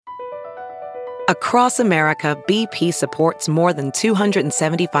Across America, BP supports more than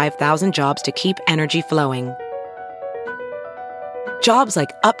 275,000 jobs to keep energy flowing. Jobs like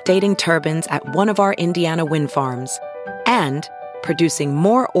updating turbines at one of our Indiana wind farms and producing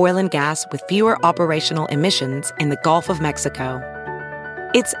more oil and gas with fewer operational emissions in the Gulf of Mexico.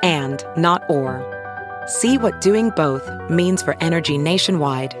 It's and, not or. See what doing both means for energy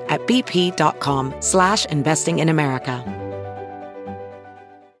nationwide at bp.com/investing in America.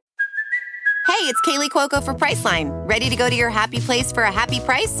 Hey, it's Kaylee Cuoco for Priceline. Ready to go to your happy place for a happy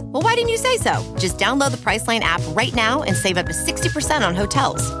price? Well, why didn't you say so? Just download the Priceline app right now and save up to 60% on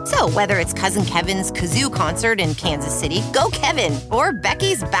hotels. So whether it's Cousin Kevin's Kazoo Concert in Kansas City, go Kevin, or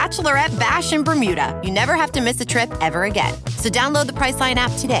Becky's Bachelorette Bash in Bermuda, you never have to miss a trip ever again. So download the Priceline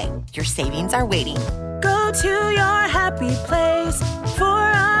app today. Your savings are waiting. Go to your happy place for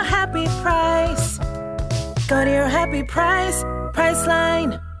a happy price. Go to your happy price,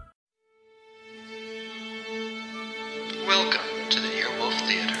 Priceline. Welcome to the Earwolf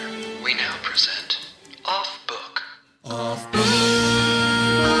Theater. We now present Off Book. Off Book.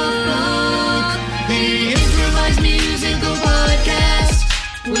 Off Book. The improvised musical podcast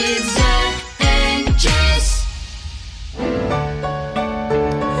with Zach and Jess.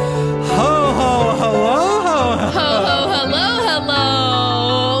 Ho, ho, hello, ho, Ho, ho, hello,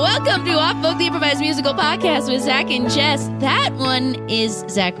 hello. Welcome to Off Book, the improvised musical podcast with Zach and Jess. That one is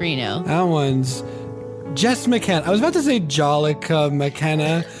Zach Reno. That one's Jess McKenna. I was about to say Jolika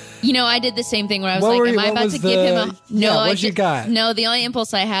McKenna. You know, I did the same thing where I was am I about to give him a... No, what you got? No, the only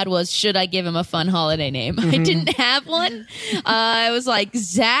impulse I had was, should I give him a fun holiday name? I didn't have one. I was like,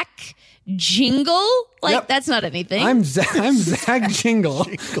 Zach Jingle? Yep. That's not anything. I'm Zach Jingle.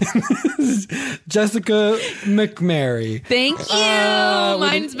 Jessica McMary. Thank you.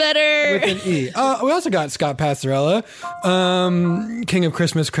 Mine's better. With an E. We also got Scott Passarella, King of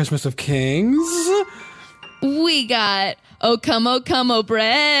Christmas, Christmas of Kings. We got Oh Come,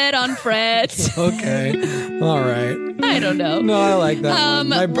 bread on Fred. Okay. All right. I don't know. No, I like that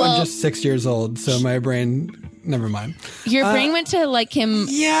one. I'm well, just 6 years old, so my brain... Never mind. Your brain went to like him.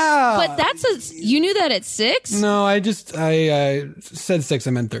 Yeah. But you knew that at 6? No, I said 6,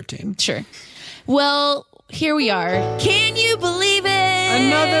 I meant 13. Sure. Well, here we are. Can you believe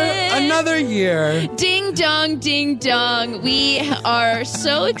it? Another year. Ding dong, ding dong. We are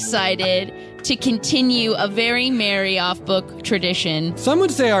so excited to continue a very merry off-book tradition. Some would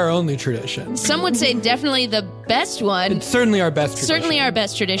say our only tradition. Some would say definitely the best one. It's certainly our best tradition. Certainly our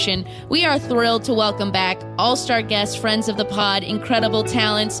best tradition. We are thrilled to welcome back all-star guests, friends of the pod, incredible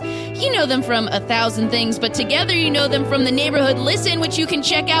talents. You know them from 1,000 things, but together you know them from the Neighborhood Listen, which you can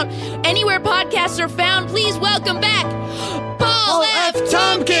check out anywhere podcasts are found. Please welcome back Paul F.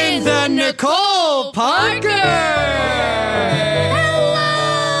 Tompkins and Nicole Parker.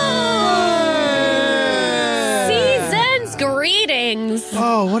 Greetings.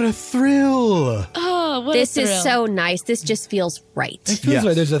 Oh, what a thrill. Oh, what This a is thrill. so nice. This just feels right. It feels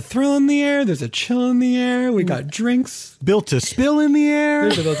like there's a thrill in the air. There's a chill in the air. We got drinks. Built to spill in the air.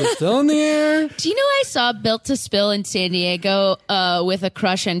 There's a built to spill in the air. Do you know I saw Built to Spill in San Diego with a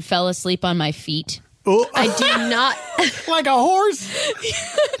crush and fell asleep on my feet? Oh. I do not. Like a horse.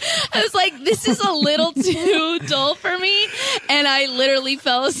 I was like, this is a little too dull for me. And I literally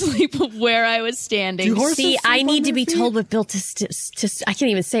fell asleep where I was standing. See, I need to be told what built to I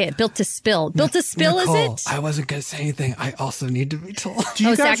can't even say it. Built to spill. Built to spill, Nicole, is it? I wasn't going to say anything. I also need to be told.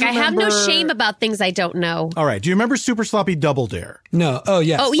 Zach, I have no shame about things I don't know. All right. Do you remember Super Sloppy Double Dare? No. Oh,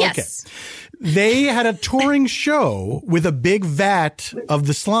 yes. Oh, yes. Okay. They had a touring show with a big vat of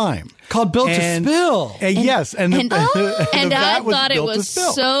the slime. Called Built to Spill. Yes. And I thought it was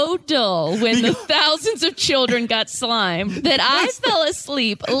so so dull when the thousands of children got slime that I fell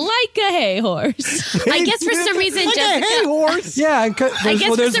asleep like a hay horse. I guess for some reason, like Jessica. a hay horse. Yeah. I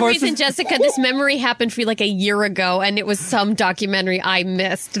guess for some reason, Jessica, this memory happened for you like a year ago, and it was some documentary I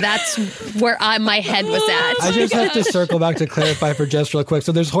missed. That's where my head was at. I just have to circle back to clarify for Jess real quick.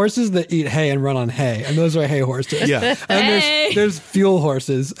 So there's horses that eat hay and run on hay, and those are hay horses. Yeah. And there's fuel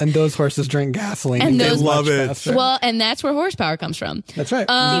horses, and those horses drink gasoline. And those love it. Faster. Well, and that's where horsepower comes from. That's right.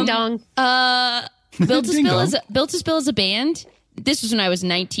 Ding dong. Built to Spill is a band. This was when I was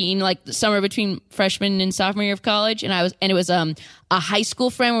 19, like the summer between freshman and sophomore year of college, and it was a high school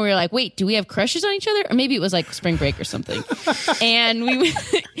friend where we were like, wait, do we have crushes on each other? Or maybe it was like spring break or something. And we do you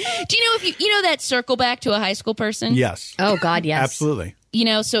know if you know that circle back to a high school person? Yes. Oh God, yes. Absolutely. You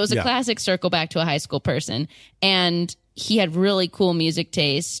know, so it was a classic circle back to a high school person, and he had really cool music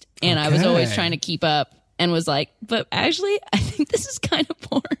taste, and I was always trying to keep up, and was like, but actually, I think this is kind of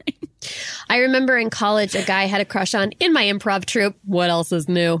boring. I remember in college, a guy I had a crush on in my improv troupe. What else is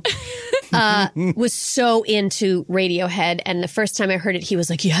new? was so into Radiohead. And the first time I heard it, he was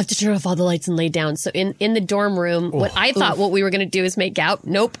like, you have to turn off all the lights and lay down. So in the dorm room, what I thought what we were going to do is make out.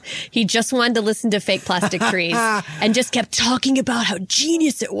 Nope. He just wanted to listen to Fake Plastic Trees and just kept talking about how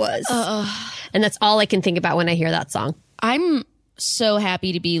genius it was. And that's all I can think about when I hear that song. I'm so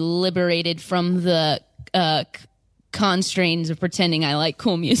happy to be liberated from the constraints of pretending I like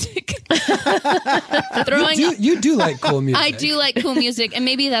cool music. You do like cool music. I do like cool music, and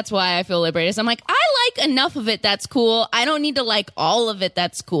maybe that's why I feel liberated. I'm like, I like enough of it that's cool. I don't need to like all of it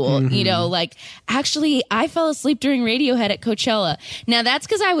that's cool. You know, like, actually, I fell asleep during Radiohead at Coachella. Now, that's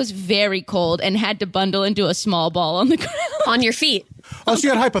because I was very cold and had to bundle into a small ball on the ground. On your feet. Oh, so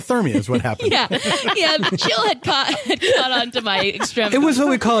you had hypothermia is what happened. Yeah, chill had caught onto my extremity. It was what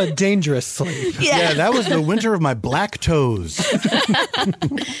we call a dangerous sleep. Yeah, that was the winter of my black toes.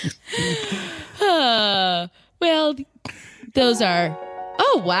 Well, those are...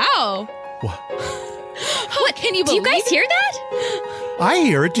 Oh, wow. What? Can you believe Do you guys hear that? I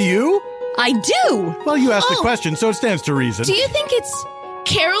hear it. Do you? I do. Well, you asked the question, so it stands to reason. Do you think it's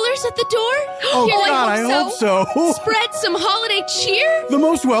carolers at the door? Oh, God, I hope so. Spread some holiday cheer? The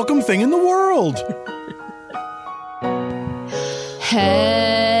most welcome thing in the world.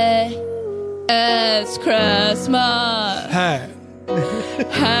 Hey, it's Christmas. Hey.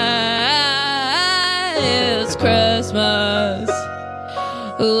 Hey, it's Christmas.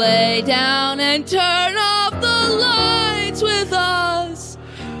 Lay down and turn off the lights with us.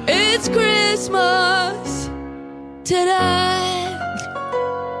 It's Christmas today.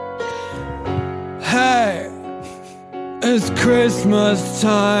 Hey, it's Christmas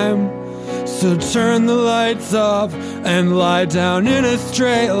time, so turn the lights off and lie down in a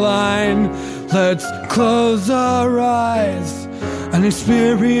straight line. Let's close our eyes and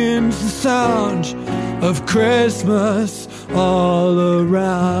experience the sound of Christmas all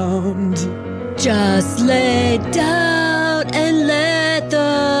around. Just lay down and let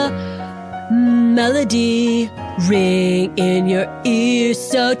the melody ring in your ears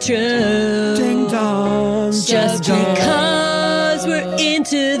so true. Ding dong. Just because we're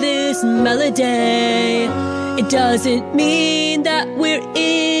into this melody, it doesn't mean that we're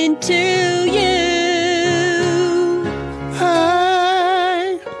into you.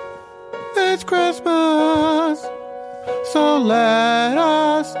 Hey, it's Christmas, so let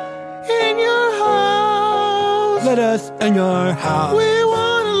us in your house. Let us in your house. We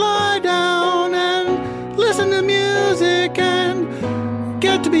want to lie down and listen to music and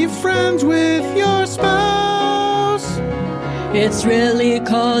get to be friends with your spouse. It's really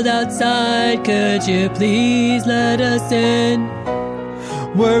cold outside, could you please let us in?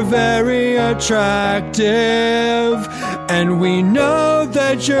 We're very attractive, and we know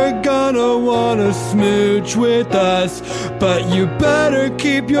that you're gonna wanna smooch with us, but you better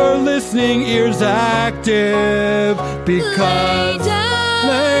keep your listening ears active, because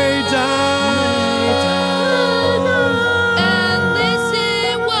lay down and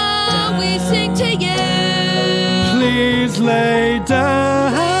listen while we sing to you. Please lay down.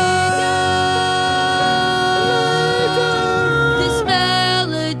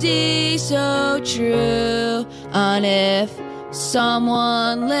 So true. And if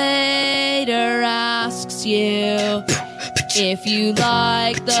someone later asks you if you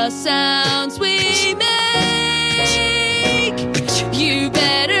like the sounds we make, you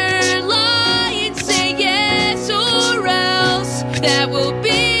better lie and say yes, or else that will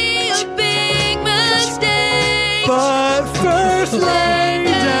be a big mistake. But first lay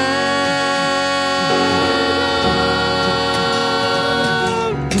down.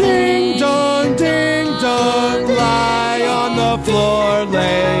 Ding dong, ding dong, lie on the floor,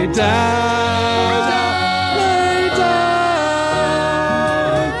 lay down. Lay down.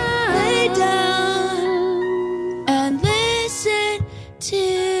 Lay down and listen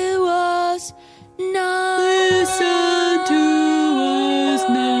to us now. Listen to us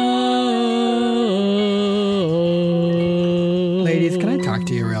now. Ladies, can I talk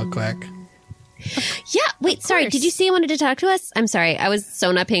to you real quick? Yeah, wait, sorry. Did you say you wanted to talk to us? I'm sorry. I was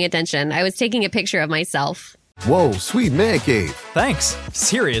so not paying attention. I was taking a picture of myself. Whoa, sweet man cave. Thanks.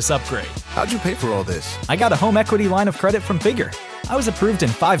 Serious upgrade. How'd you pay for all this? I got a home equity line of credit from Figure. I was approved in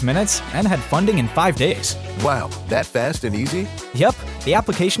 5 minutes and had funding in 5 days. Wow, that fast and easy? Yep, the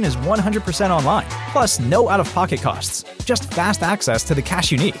application is 100% online, plus no out-of-pocket costs. Just fast access to the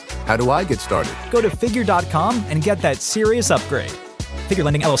cash you need. How do I get started? Go to figure.com and get that serious upgrade. Figure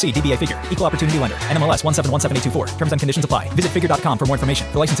Lending LLC, DBA Figure, Equal Opportunity Lender, NMLS 1717824. Terms and conditions apply. Visit figure.com for more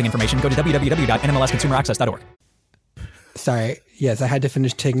information. For licensing information, go to www.nmlsconsumeraccess.org. sorry. Yes, I had to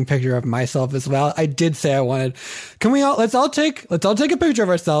finish taking a picture of myself as well. I did say I wanted. Can we all? Let's all take a picture of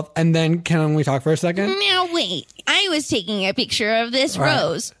ourselves, and then can we talk for a second? Now wait, I was taking a picture of this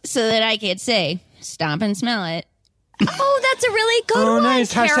rose so that I could say, "Stop and smell it." Oh, that's a really good one,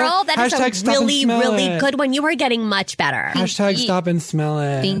 nice. Carol. That is Hashtag a stop and really, smell really it. good one. You are getting much better. Hashtag stop and smell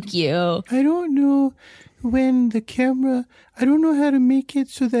it. Thank you. I don't know when the camera. I don't know how to make it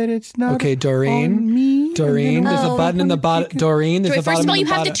so that it's not. Okay, Doreen. On me. Doreen, there's a button in the bottom. Doreen, there's a button First of all, in you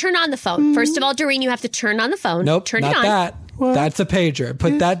the have to bottom. turn on the phone. First of all, Doreen, you have to turn on the phone. Nope, turn not it on. that. What? That's a pager.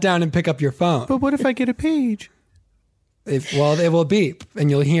 Put that down and pick up your phone. But what if I get a page? It will beep and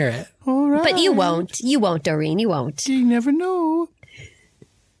you'll hear it. All right. But you won't. You won't, Doreen. You won't. You never know.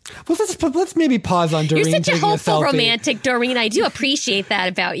 Well, let's maybe pause on Doreen You're such a taking hopeful, selfie. romantic, Doreen. I do appreciate that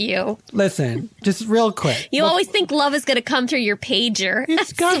about you. Listen, just real quick. You always think love is going to come through your pager. It's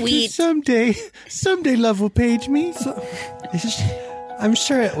That's got sweet. to someday. Someday love will page me. I'm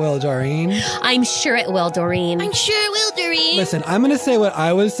sure it will, Doreen. I'm sure it will, Doreen. I'm sure it will, Doreen. Listen, I'm going to say what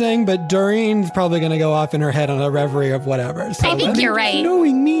I was saying, but Doreen's probably going to go off in her head on a reverie of whatever. So I think you're right.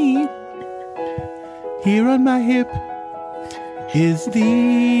 Knowing me, here on my hip is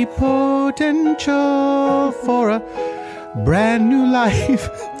the potential for a brand new life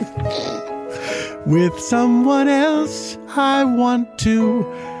with someone else. I want to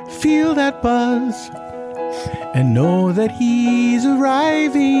feel that buzz and know that he's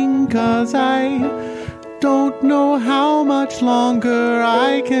arriving, 'cause I don't know how much longer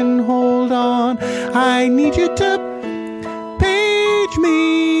I can hold on. I need you to page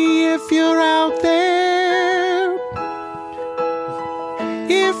me if you're out there.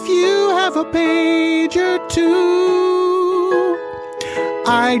 If you have a page or two.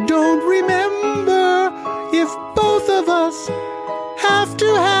 I don't remember if both of us have to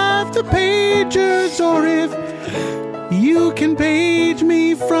have the pagers, or if you can page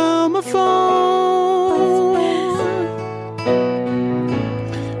me from a phone.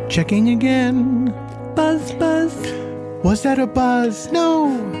 Checking again. Buzz, buzz. Was that a buzz? No.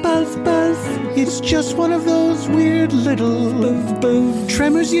 Buzz, buzz. It's just one of those weird little buzz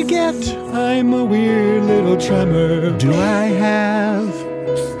tremors you get. I'm a weird little tremor. Do I have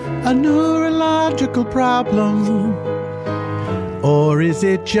a neurological problem? Or is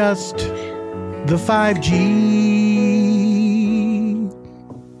it just the 5G?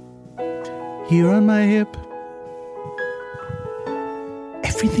 Here on my hip,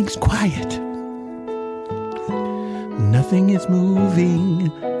 everything's quiet. Nothing is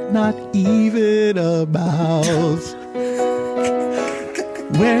moving, not even a mouse.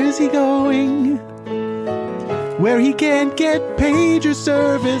 Where is he going? Where he can't get pager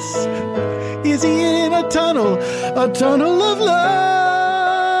service? Is he in a tunnel of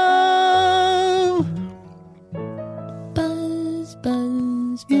love? Buzz,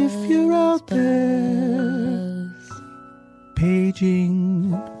 buzz, If you're out there,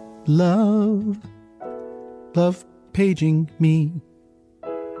 paging love, love paging me.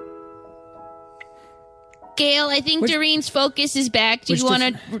 Gail, I think Doreen's focus is back. Do you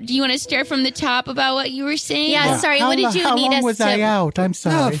want to start from the top about what you were saying? Yeah, sorry. What did you How need long us was to? I out? I'm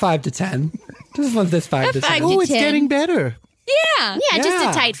sorry. 5 to 10. Just want this 5 to 10. 5 to Oh, it's 10. getting better. Yeah. Yeah, just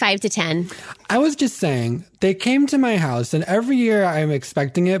Yeah. a tight 5 to 10. I was just saying, they came to my house, and every year I'm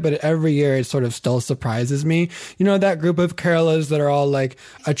expecting it, but every year it sort of still surprises me. You know, that group of Carolas that are all like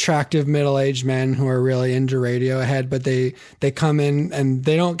attractive middle-aged men who are really into Radiohead, but they come in and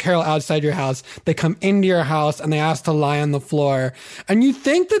they don't carol outside your house. They come into your house and they ask to lie on the floor. And you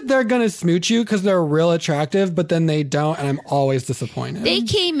think that they're going to smooch you because they're real attractive, but then they don't, and I'm always disappointed.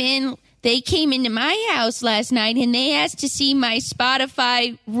 They came into my house last night and they asked to see my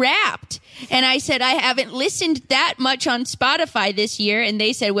Spotify Wrapped. And I said, I haven't listened that much on Spotify this year. And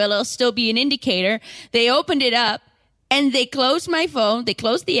they said, well, it'll still be an indicator. They opened it up and they closed my phone. They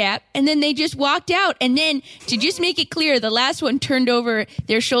closed the app and then they just walked out. And then to just make it clear, the last one turned over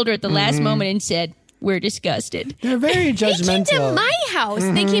their shoulder at the last moment and said, we're disgusted. They're very judgmental. They came to my house.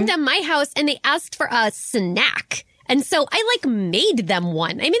 They came to my house and they asked for a snack. And so I made them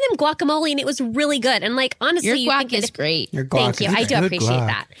one. I made them guacamole and it was really good. And honestly, Your you guac think that is great. Your guac Thank you. is I do Good appreciate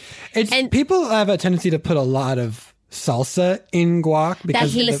guac. that. And people have a tendency to put a lot of salsa in guac because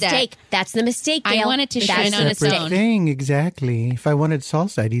That's the hate that. mistake. That's the mistake, I Gail. want it to That's shine the on its mistake. own. Thing, exactly. If I wanted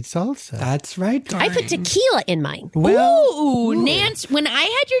salsa, I'd eat salsa. that's right. I put tequila in mine. Well, Ooh, Nance, when I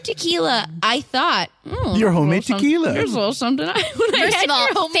had your tequila, I thought Your homemade tequila. Here's a little something. First of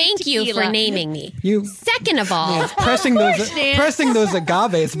all, thank you for naming me. Second of all, Nance, pressing those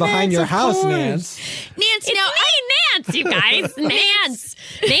agaves behind your house, Nance. Nance, Nance, you guys. Nance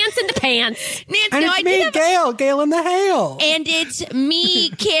in the pants. Nance, And it's me, Gail in the hail. And it's me,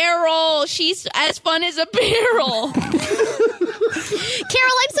 Carol. She's as fun as a barrel.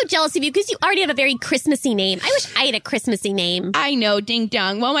 Carol, I'm so jealous of you because you already have a very Christmassy name. I wish I had a Christmassy name. I know, ding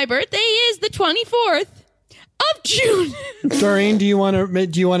dong. Well, my birthday is the 24th of June. Doreen, do you want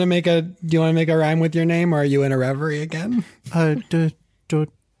to make a rhyme with your name, or are you in a reverie again?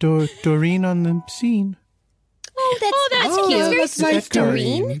 Doreen on the scene. Oh, that's cute. It's very that's sweet, nice,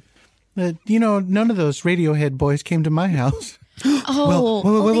 Doreen. None of those Radiohead boys came to my house.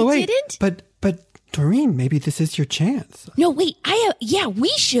 Wait. Didn't? But Doreen, maybe this is your chance. No, wait. We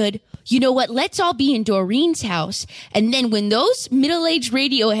should. You know what? Let's all be in Doreen's house. And then when those middle-aged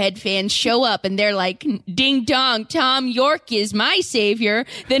Radiohead fans show up and they're like, ding dong, Tom York is my savior,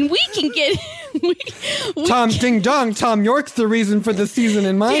 then we can get... Ding dong, Tom York's the reason for the season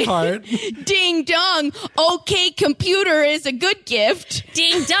in my heart. Ding dong, okay, computer is a good gift.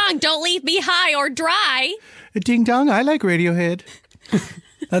 Ding dong, don't leave me high or dry. Ding dong, I like Radiohead.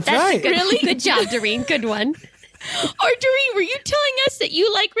 That's right. Good job, Doreen. Good one. Or Doreen, were you telling us that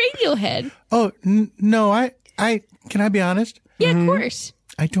you like Radiohead? Oh, no, I can I be honest? Yeah, of course.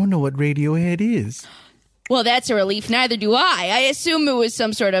 I don't know what Radiohead is. Well, that's a relief. Neither do I. I assume it was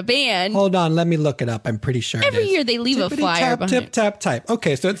some sort of band. Hold on, let me look it up. I'm pretty sure Every it is. year they leave a flyer behind. Tip, tap, type.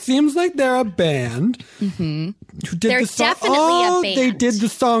 Okay, so it seems like they're a band. Mm-hmm. Who did They're the song? definitely a band. They did the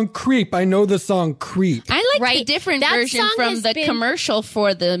song Creep. I know the song Creep. I like the Right. different That version song from has the been- commercial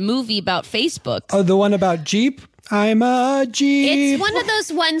for the movie about Facebook. Oh, the one about Jeep? I'm a Jeep. It's one of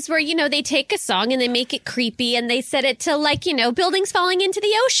those ones where, they take a song and they make it creepy and they set it to buildings falling into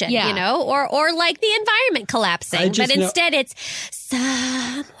the ocean, Yeah. or like the environment collapsing. But instead it's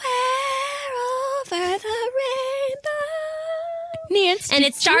somewhere over the rainbow. Nance, And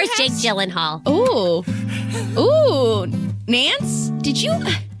it stars Jake Gyllenhaal. Ooh, Nance, did you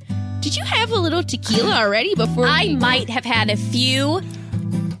have a little tequila already before? I might have had a few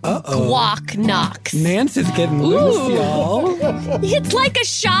guac knocks. Nance is getting loose, y'all. It's like a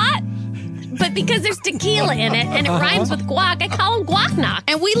shot, but because there's tequila in it and it rhymes with guac, I call them guac knocks.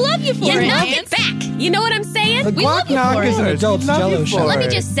 And we love you for You it, knock Nance. it back. You know what I'm saying? The We love guac you knock for is it. an adult Love you jello for shot. Let me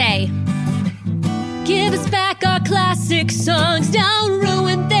just say, give us back our classic songs. Don't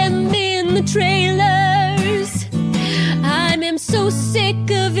ruin them in the trailers. I'm so sick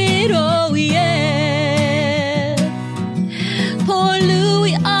of it, oh yeah. Poor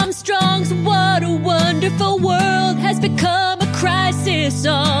Louis Armstrong's What a Wonderful World has become a crisis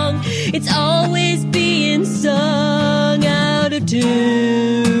song. It's always being sung out of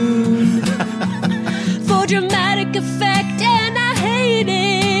tune. For dramatic effect, and I hate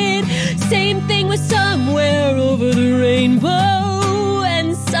it. Same thing with Somewhere Over the Rainbow,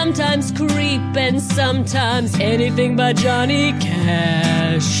 and sometimes Creep, and sometimes anything by Johnny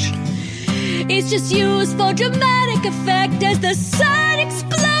Cash. It's just used for dramatic effect as the sun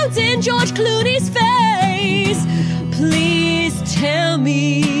explodes in George Clooney's face. Please tell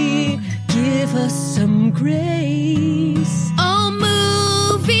me, give us some grace.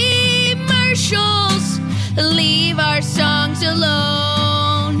 Oh, movie commercials, leave our songs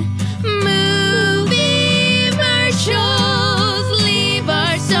alone. Movie commercials, leave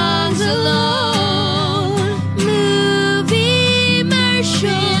our songs alone. Movie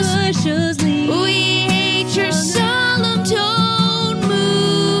commercials, we hate your solemn tone.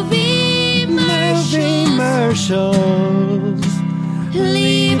 Movie commercials,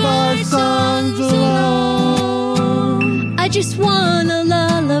 leave our songs alone. I just want a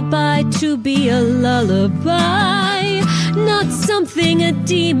lullaby to be a lullaby, not something a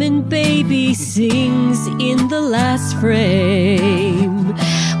demon baby sings in the last frame.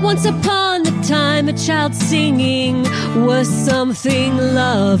 Once upon a time, a child singing was something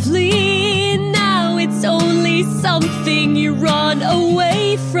lovely. Now it's only something you run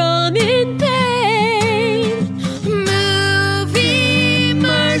away from in pain. Movie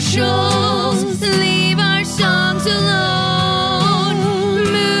commercials, leave our songs alone.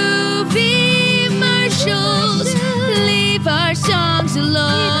 Movie commercials, leave our songs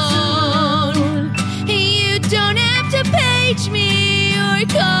alone. You don't have to page me or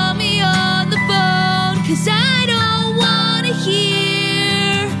call me on the phone, 'cause I don't want to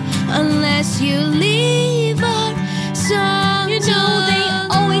hear unless you leave our songs alone. They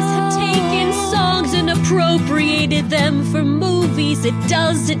always have taken songs and appropriated them for movies 'cause it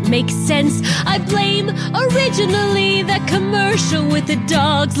doesn't make sense. I blame originally that commercial with the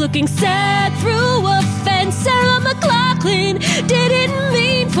dogs looking sad through a fence. Sarah McLachlan didn't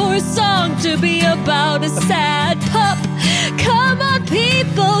mean for a song to be about a sad pup. Come on,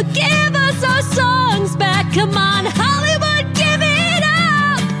 people, give us our songs back. Come on, Hollywood, give it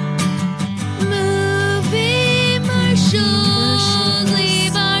up. Movie Marshals,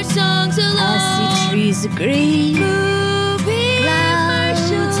 leave our songs alone. I see trees of green. Movie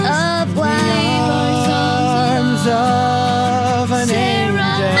Marshals of white. Leave our songs alone. Of an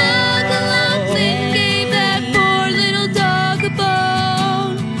Sarah angel. McLachlan gave that poor little dog a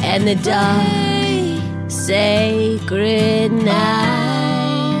bone. And the dog sacred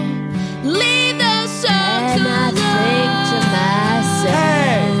night. Leave those songs and alone. I think to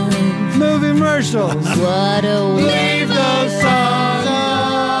myself, Hey, movie commercials. What a Leave those songs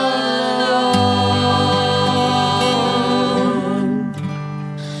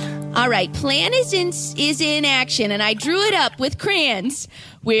All right, plan is in action, and I drew it up with crayons.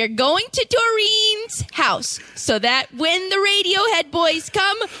 We're going to Doreen's house so that when the Radiohead boys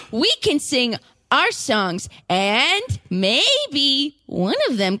come, we can sing our songs, and maybe one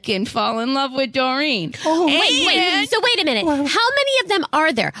of them can fall in love with Doreen. Oh, wait. So wait a minute. How many of them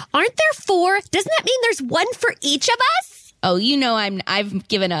are there? Aren't there 4? Doesn't that mean there's one for each of us? Oh, I've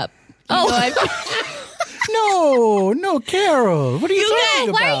given up. No, Carol. What are you talking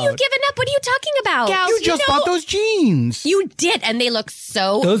about? Why are you giving up? What are you talking about? Gals, You just bought those jeans. You did, and they look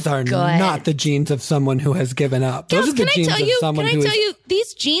so Those are good. not the jeans of someone who has given up. Those are the jeans of someone who is...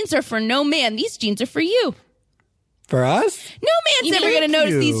 these jeans are for no man. These jeans are for you. For us? No man's ever going to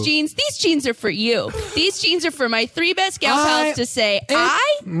notice these jeans. These jeans are for you. These jeans are for my 3 best gal pals to say,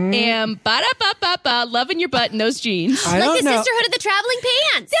 I am ba-da-ba-ba-ba, loving your butt in those jeans. I Like don't the know. Sisterhood of the Traveling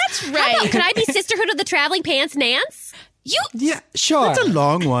Pants. That's right. How about, could I be Sisterhood of the Traveling Pants, Nance? Yeah, sure. That's a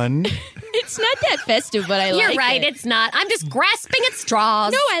long one. It's not that festive, but I like it. You're right, it's not. I'm just grasping at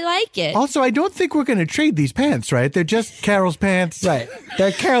straws. No, I like it. Also, I don't think we're going to trade these pants, right? They're just Carol's pants. Right.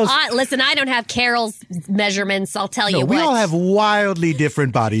 They're Carol's... Listen, I don't have Carol's measurements, I'll tell you We what. all have wildly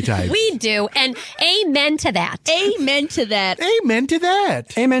different body types. We do, and amen to that. Amen to that. Amen to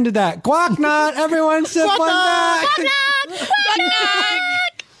that. Amen to that. Guac knot. Everyone sip one back.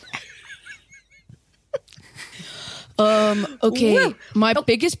 Okay, my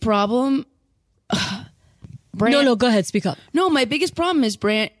biggest problem... Brant, No, go ahead, speak up. No, my biggest problem is,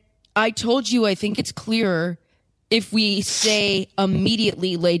 Brant, I told you I think it's clearer if we say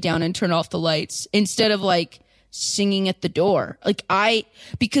immediately lay down and turn off the lights instead of singing at the door.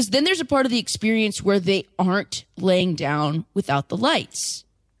 Because then there's a part of the experience where they aren't laying down without the lights.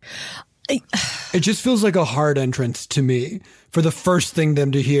 It just feels like a hard entrance to me. For the first thing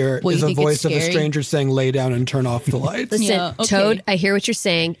them to hear Well, is you a think it's voice of a scary? stranger saying, lay down and turn off the lights. Listen, Yeah, okay. Toad, I hear what you're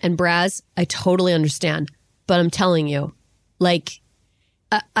saying, and Braz, I totally understand. But I'm telling you, we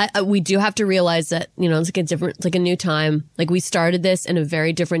do have to realize that, it's like a new time. We started this in a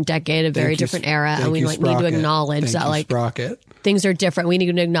very different decade, a very different era, and we need to acknowledge that things are different. We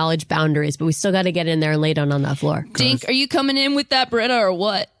need to acknowledge boundaries, but we still got to get in there and lay down on that floor. Dink, are you coming in with that Britta or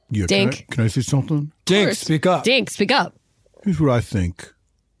what? Yeah, Dink. Can I say something? Dink, speak up. Dink, speak up. Here's what I think.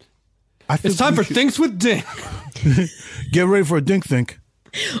 It's time for Thinks with Dink. Get ready for a dink think.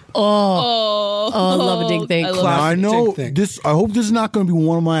 Oh, I love a dink think. I know Dink think. this. I hope this is not going to be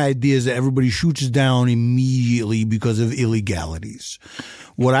one of my ideas that everybody shoots down immediately because of illegalities.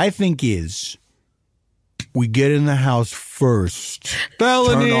 What I think is, we get in the house first.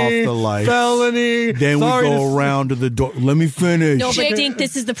 Felony. Turn off the lights. Felony. Then Sorry we go around to the door. Let me finish. No, but Dink,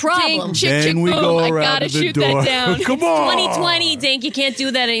 this is the problem. Then we go I around gotta to the shoot door. that down. Come on. 2020, Dink, you can't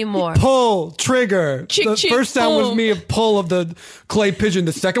do that anymore. Pull, trigger. Chick, The chick, first sound was boom. me a pull of the clay pigeon.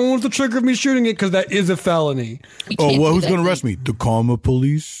 The second one was the trigger of me shooting it because that is a felony. Oh, well, who's going to arrest me? The Karma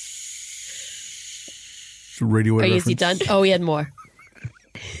Police? Radio Is he done? Oh, he had more.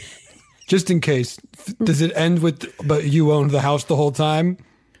 Just in case. Does it end with, but you owned the house the whole time?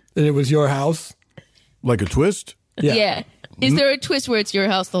 And it was your house? Like a twist? Yeah. Is there a twist where it's your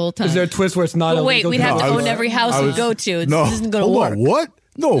house the whole time? Is there a twist where it's not But wait, illegal? we'd have to I was- own every house we go to. No, This isn't going to hold work. on. What?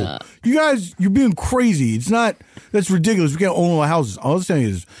 No, you guys, you're being crazy. It's not. That's ridiculous. We can't own all the houses. All I'm saying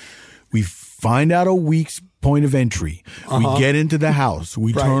is, we find out a week's point of entry. We get into the house.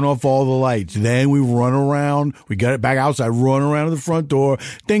 We turn off all the lights. Then we run around. We get it back outside. Run around to the front door.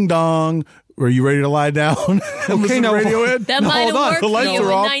 Ding dong. Are you ready to lie down? Okay, now, Radiohead? That might have worked The for lights you in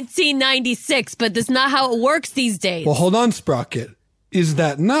are off. 1996, but that's not how it works these days. Well, hold on, Sprocket. Is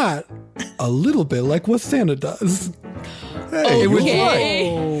that not a little bit like what Santa does? Hey, It would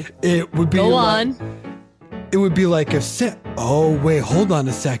Okay. It would be Go like, on. It would be like if oh, wait, hold on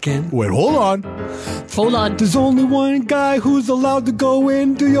a second. Wait, hold on. Hold on. There's only one guy who's allowed to go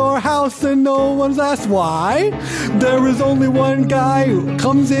into your house and no one's asked why. There is only one guy who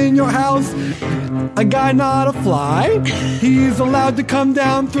comes in your house, a guy, not a fly. He's allowed to come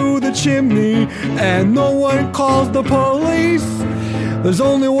down through the chimney and no one calls the police. There's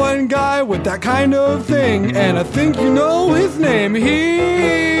only one guy with that kind of thing, and I think you know his name.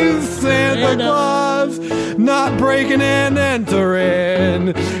 He's Santa Claus, not breaking and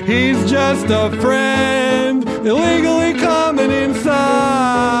entering. He's just a friend, illegally coming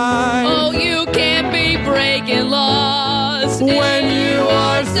inside. Oh, you can't be breaking laws When you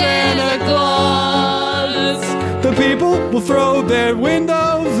are Santa Claus, the people will throw their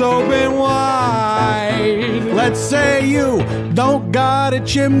windows open wide. Let's say you don't got a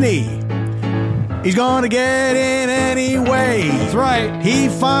chimney. He's gonna get in anyway. That's right. He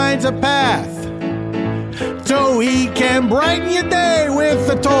finds a path so he can brighten your day with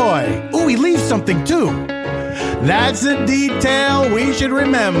a toy. Ooh, he leaves something too. That's a detail we should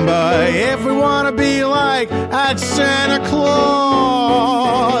remember if we want to be like at Santa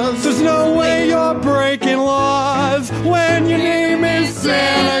Claus. There's no way you're breaking laws when your name is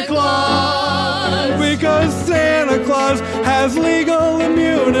Santa Claus, because Santa Claus has legal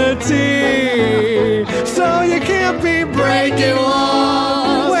immunity. So you can't be breaking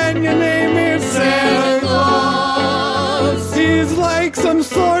laws when your name is Santa Claus. He's like some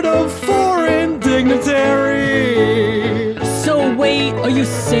sort of foreign dignitary. So wait, are you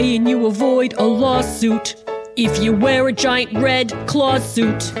saying you avoid a lawsuit if you wear a giant red claw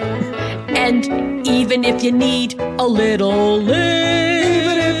suit? And even if you need a little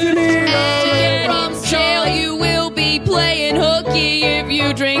Even if you need And from jail you will be playing hooky if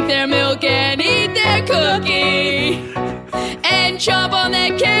you drink their milk and eat their cookie. And chomp on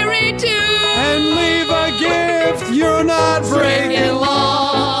that carrot too. and leave a gift, you're not breaking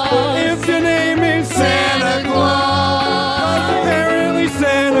law. If your name is Santa Claus, apparently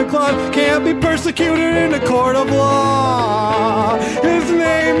Santa Claus can't be persecuted in a court of law. His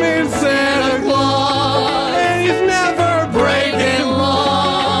name is Santa Claus, and he's never breaking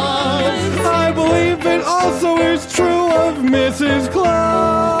laws. I believe it also is true of Mrs.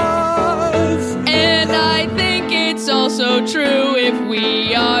 Claus. And I think it's also true if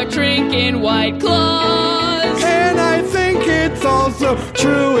we are drinking White Claws. And I think it's also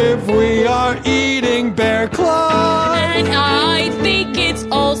true if we are eating bear claws. And I think it's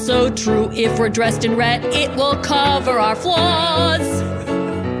also true if we're dressed in red, it will cover our flaws.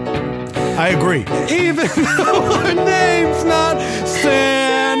 I agree. Even though our name's not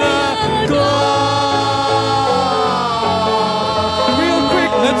Santa Claus. Real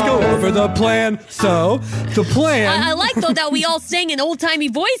quick, let's go over the plan. So, the plan... I like, though, that we all sang in old-timey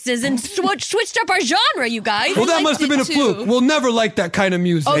voices and switched up our genre, you guys. well, that liked must have been a it, fluke. too. We'll never like that kind of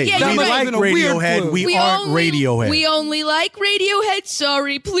music. Oh, yeah, that you're must right. have been a weird Radiohead. fluke. We aren't Radiohead. We only like Radiohead.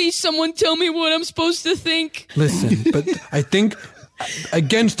 Sorry, please, someone tell me what I'm supposed to think. Listen, but I think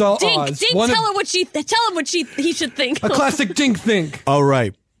against all odds... Dink, one of- tell him what he should think. a classic Dink think. All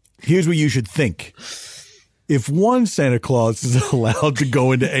right. Here's what you should think. If one Santa Claus is allowed to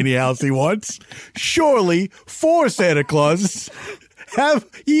go into any house he wants, surely 4 Santa Clauses have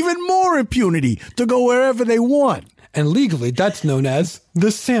even more impunity to go wherever they want. And legally, that's known as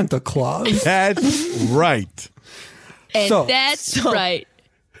the Santa Claus. That's right. And So- that's right.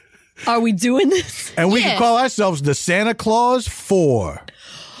 Are we doing this? And we Yeah. can call ourselves the Santa Claus 4.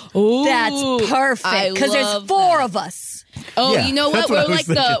 Ooh, That's perfect, because there's love 4 that. of us. Oh, Yeah, you know what? that's what I was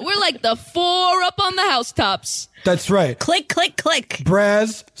thinking. We're like the 4 up on the housetops. That's right. Click, click, click.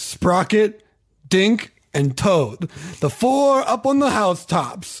 Braz, Sprocket, Dink, and Toad. The 4 up on the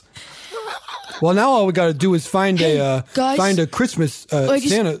housetops. Well, now all we got to do is find a Christmas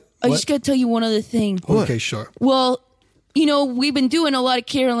Santa. I just got to tell you one other thing. Okay, sure. Well, you know, we've been doing a lot of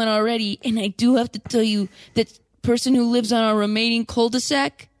caroling already, and I do have to tell you that person who lives on our remaining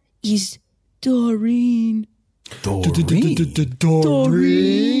cul-de-sac is Doreen.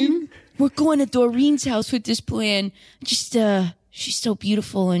 Doreen? We're going to Doreen's house with this plan. Just, she's so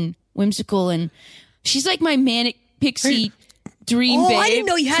beautiful and whimsical, and she's like my manic pixie dream babe. I didn't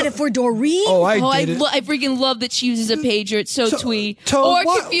know you had it for Doreen. Oh, I I did it. I freaking love that she uses a pager. It's so twee. Toad, or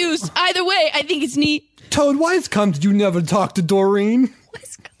what- confused. Either way, I think it's neat. Toad, why come did you never talk to Doreen?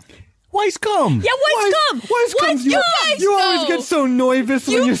 Why's come? Yeah, what's come? Why's come? What's you guys You always know? get so nervous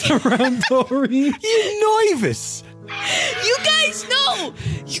when you're around Doreen. You nervous. You guys know.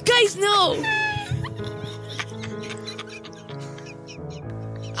 You guys know.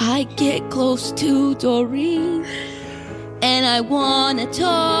 I get close to Doreen and I wanna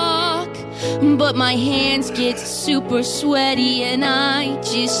talk. but my hands get super sweaty and I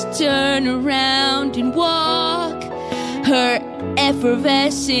just turn around and walk. Her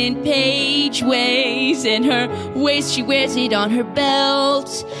effervescent page ways and her waist, she wears it on her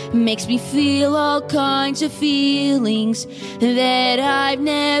belt. Makes me feel all kinds of feelings that I've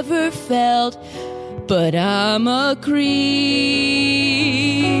never felt. But I'm a creep,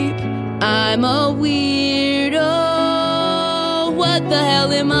 I'm a weirdo. What the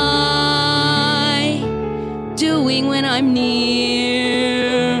hell am I doing when I'm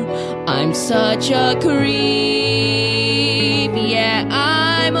near? I'm such a creep, yeah,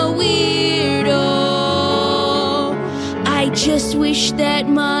 I'm a weirdo. I just wish that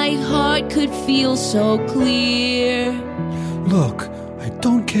my heart could feel so clear. Look, I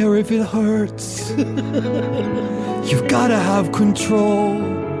don't care if it hurts. You've gotta have control.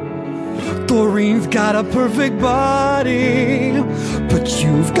 Doreen's got a perfect body, but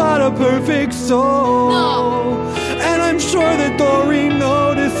you've got a perfect soul. No. And I'm sure that Doreen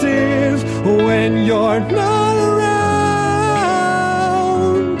notices when you're not around.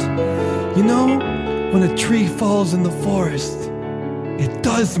 You know, when a tree falls in the forest, it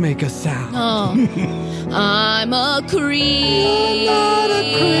does make a sound. Oh, I'm a creep. You're not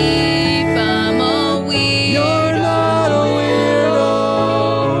a creep. I'm a weirdo. You're not a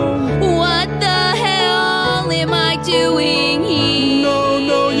weirdo. What the hell am I doing here?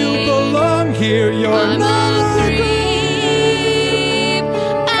 No, you belong here. You're I'm not a a creep.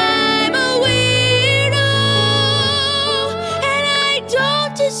 I'm a weirdo, and I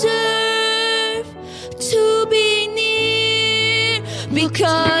don't deserve to be near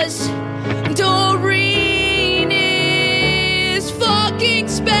because Doreen is fucking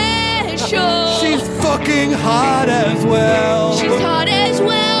special. She's fucking hot as well. She's hot as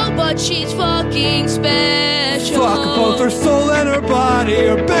well, but she's fucking special. Fuck, both her soul and her body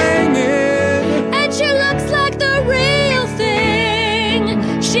are banging. And she looks like the real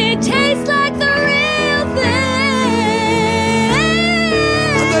thing. She tastes like the real thing.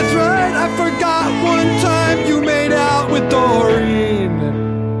 That's right, I forgot one time you made out with Doreen.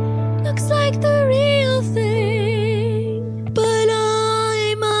 Looks like the real thing. But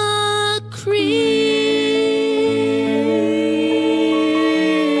I'm a creep.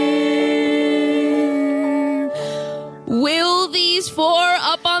 Will these four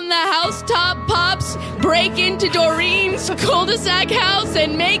up on the housetop pops break into Doreen's cul-de-sac house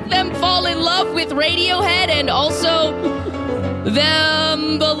and make them fall in love with Radiohead and also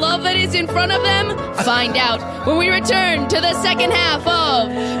the love that is in front of them? Find out when we return to the second half of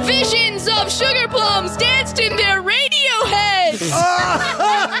Visions of Sugar Plums Danced in Their Radioheads.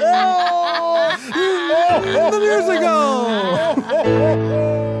 Years ago.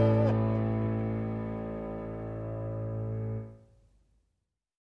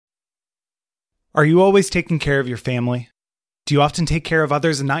 Are you always taking care of your family? Do you often take care of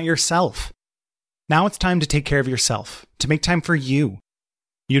others and not yourself? Now it's time to take care of yourself, to make time for you.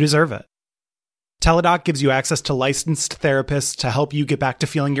 You deserve it. Teladoc gives you access to licensed therapists to help you get back to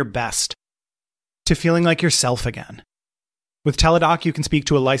feeling your best, to feeling like yourself again. With Teladoc, you can speak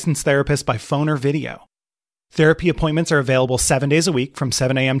to a licensed therapist by phone or video. Therapy appointments are available 7 days a week from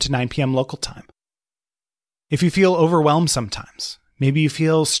 7 a.m. to 9 p.m. local time. If you feel overwhelmed sometimes, maybe you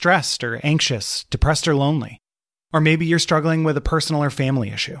feel stressed or anxious, depressed or lonely, or maybe you're struggling with a personal or family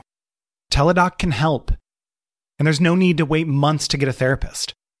issue, Teladoc can help. And there's no need to wait months to get a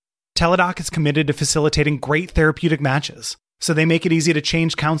therapist. Teladoc is committed to facilitating great therapeutic matches, so they make it easy to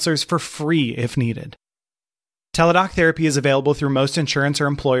change counselors for free if needed. Teladoc therapy is available through most insurance or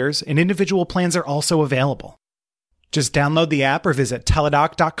employers, and individual plans are also available. Just download the app or visit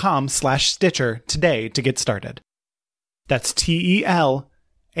teladoc.com/Stitcher today to get started. That's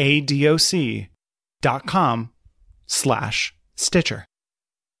TELADOC.com/Stitcher.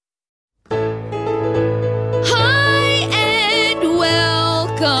 Hi and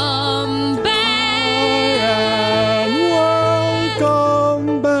welcome back.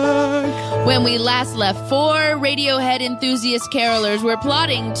 Welcome back. When we last left, 4 Radiohead enthusiast carolers were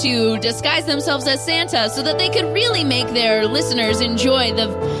plotting to disguise themselves as Santa so that they could really make their listeners enjoy the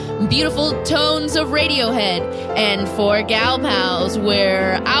beautiful tones of Radiohead. And 4 gal pals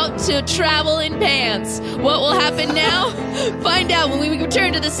were out to travel in pants. What will happen now? Find out when we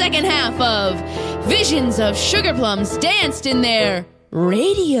return to the second half of Visions of Sugar Plums Danced in Their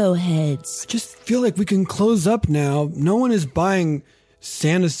Radioheads. I just feel like we can close up now. No one is buying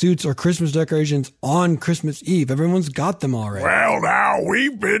Santa suits or Christmas decorations on Christmas Eve. Everyone's got them already. Well, now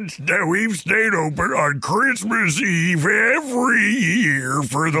we've stayed open on Christmas Eve every year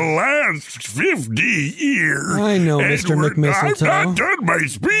for the last 50 years. I know, and Mr. McMistletoe. I've not done my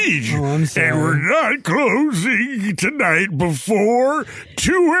speech. Oh, I'm sorry. And we're not closing tonight before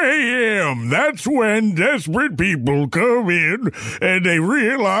 2 a.m. That's when desperate people come in and they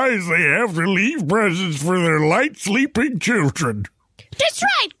realize they have to leave presents for their light sleeping children. That's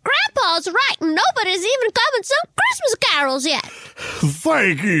right. Grandpa's right. Nobody's even coming some Christmas carols yet.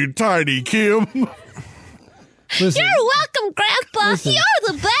 Thank you, Tiny Kim. Listen, You're welcome, Grandpa. Listen.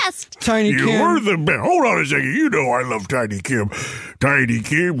 You're the best. Tiny Kim. You're the best. Hold on a second. You know I love Tiny Kim. Tiny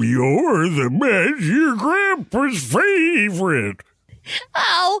Kim, you're the best. You're Grandpa's favorite.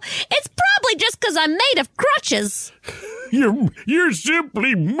 Oh, it's probably just because I'm made of crutches. You're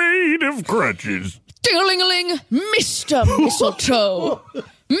simply made of crutches. Ding-a-ling-a-ling, Mr. Mistletoe.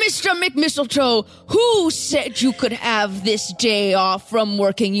 Mr. McMistletoe, who said you could have this day off from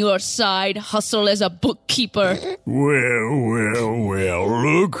working your side hustle as a bookkeeper? Well,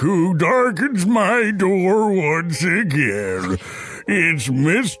 look who darkens my door once again. It's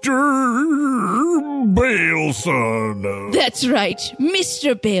Mr. Baleson. That's right,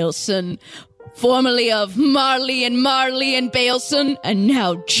 Mr. Baleson. Formerly of Marley and Baleson, and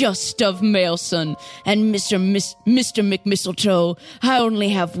now just of Mailson. And Mr. McMistletoe, I only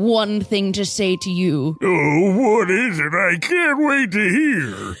have one thing to say to you. Oh, what is it? I can't wait to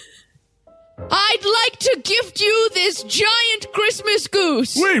hear. I'd like to gift you this giant Christmas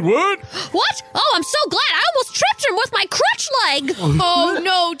goose. Wait, what? What? Oh, I'm so glad. I almost tripped him with my crutch leg. Oh,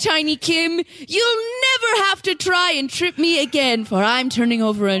 no, Tiny Kim. You'll never have to try and trip me again, for I'm turning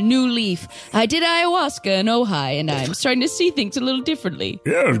over a new leaf. I did ayahuasca in Ojai, and I'm starting to see things a little differently.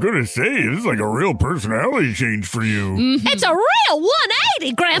 Yeah, I was going to say, this is like a real personality change for you. Mm-hmm. It's a real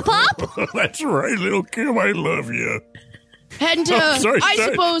 180, Grandpa. That's right, little Kim. I love you. And, I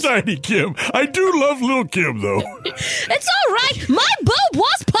suppose... Tiny Kim. I do love little Kim, though. It's all right. My boob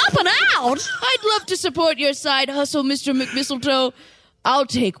was popping out. I'd love to support your side hustle, Mr. McMistletoe. I'll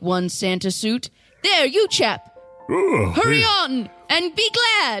take one Santa suit. There, you chap. Hurry on and be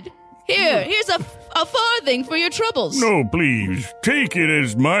glad. Here's a farthing for your troubles. No, please. Take it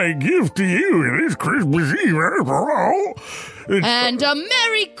as my gift to you. It is Christmas Eve, after all. And a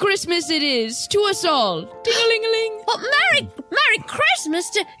Merry Christmas it is to us all. Ding-a-ling-a-ling. Well, Merry Christmas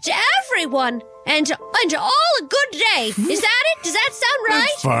to everyone. And all a good day. Is that it? Does that sound right?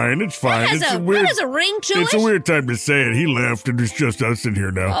 It's fine. That has a ring to it. It's a weird time to say it. He left, and it's just us in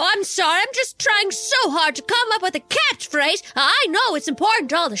here now. Oh, I'm sorry. I'm just trying so hard to come up with a catchphrase. I know it's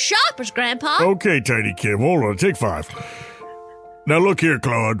important to all the shoppers, Grandpa. Okay, Tiny Kim, hold on. Take 5. Now look here,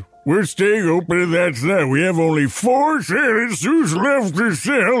 Claude. We're staying open, and that's that. We have only 4 Santa suits left to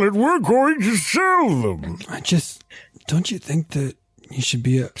sell, and we're going to sell them. Don't you think that you should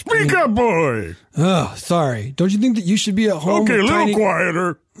be at... Speak up, boy! Oh, sorry. Don't you think that you should be at home? Okay, a little Tiny...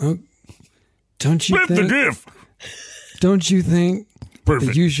 quieter. Don't you Flip think... the diff. Don't you think Perfect.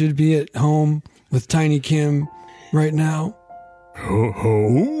 that you should be at home with Tiny Kim right now?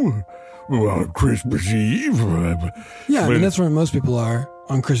 Home? Well, on Christmas Eve? Yeah, I mean, that's where most people are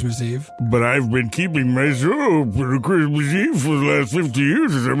on Christmas Eve. But I've been keeping myself open on Christmas Eve for the last 50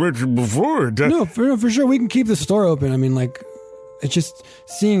 years, as I mentioned before. No, for sure. We can keep the store open. I mean, like, it's just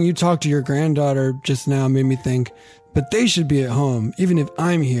seeing you talk to your granddaughter just now made me think, but they should be at home, even if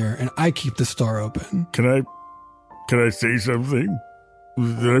I'm here and I keep the store open. Can I say something?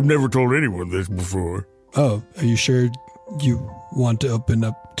 I've never told anyone this before. Oh, are you sure you want to open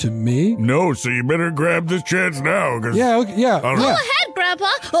up to me? No, so you better grab this chance now. Yeah, okay, yeah. Go ahead, Grandpa.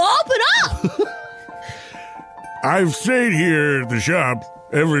 Open up. I've stayed here at the shop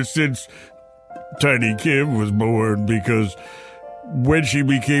ever since Tiny Kim was born because when she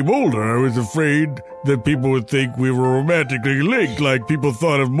became older, I was afraid that people would think we were romantically linked, like people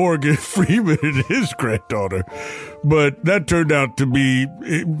thought of Morgan Freeman and his granddaughter. But that turned out to be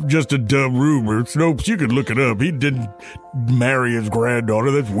just a dumb rumor. Snopes, you can look it up. He didn't marry his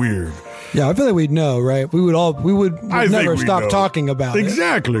granddaughter. That's weird. Yeah, I feel like we'd know, right? We would never stop talking about it.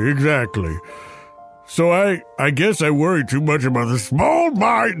 Exactly. So I guess I worry too much about the small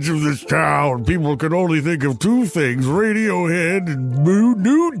minds of this town. People can only think of 2 things, Radiohead and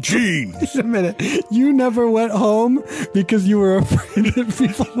new jeans. Wait a minute. You never went home because you were afraid that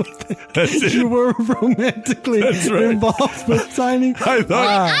people would think you were romantically involved with Tiny?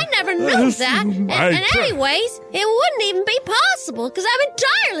 I never knew that. And anyways, it wouldn't even be possible because I'm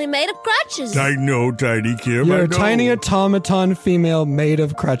entirely made of crutches. I know, Tiny Kim. You're a tiny automaton female made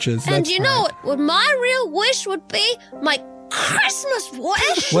of crutches. And That's you know what my real wish would be? My Christmas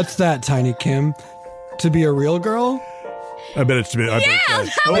wish? What's that, Tiny Kim? To be a real girl? I bet it's. Yeah, that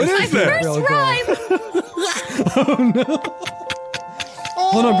was my first Real girl. rhyme. Oh no.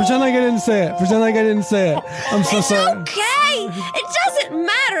 Hold on, pretend like I didn't say it. Pretend like I didn't say it. I'm so sorry. Okay, it doesn't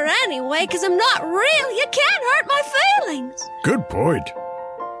matter anyway, because I'm not real. You can't hurt my feelings. Good point.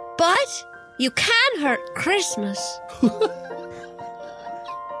 But you can hurt Christmas.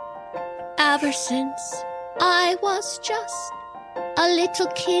 Ever since I was just a little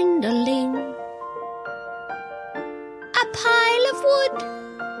kindling, a pile of wood,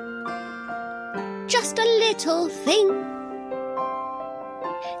 just a little thing,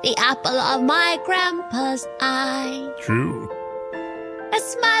 the apple of my grandpa's eye, True. a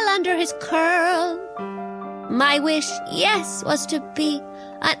smile under his curl. My wish, yes, was to be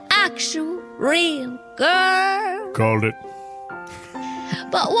an actual, real girl. Called it.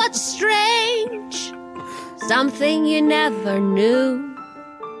 But what's strange, something you never knew.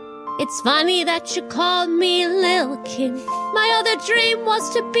 It's funny that you called me Lil Kim. My other dream was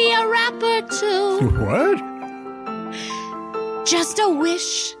to be a rapper too. What? Just a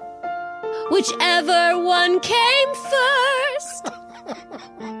wish, whichever one came first.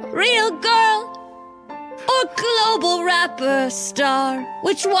 Real girl or global rapper star,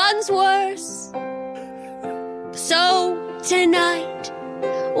 which one's worse? So tonight,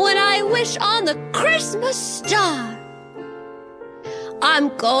 when I wish on the Christmas star, I'm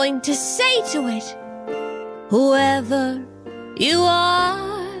going to say to it, whoever you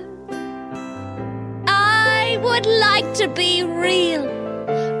are, I would like to be real,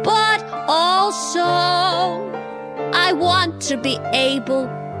 but also I want to be able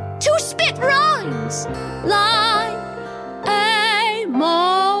to spit rhymes like a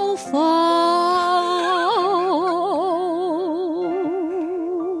mofo.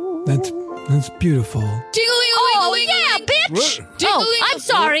 That's beautiful. Oh, yeah, bitch! Oh, I'm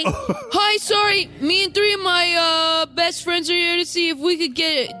sorry. Hi, sorry. Me and 3 of my best friends are here to see if we could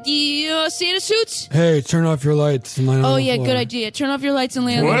get the Santa suits. Hey, turn off your lights and lay on Oh, the yeah, floor. good idea. Turn off your lights and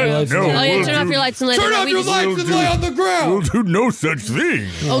lay on the What? ground. No, Oh, yeah, we'll turn off do- your lights and let Turn off your lights and lay on the ground. We'll do no such thing.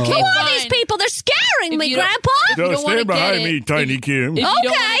 Okay, Who are fine. these people? They're scaring If me, you don't- Grandpa. If you Now don't wanna stand get behind it- me, Tiny Kim.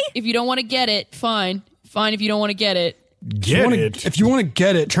 If you don't want to get it, fine. Fine if you don't want to get it. Get it. If you want to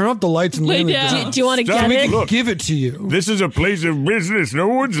get it, turn off the lights and lay on the down. ground. Do you want to Stop get it. it? Look. Give it to you. This is a place of business. No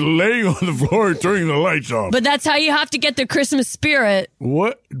one's laying on the floor turning the lights off. But that's how you have to get the Christmas spirit.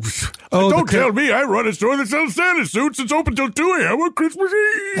 What? Oh, Don't the tell me. I run a store that sells Santa suits. It's open till 2 a.m. on Christmas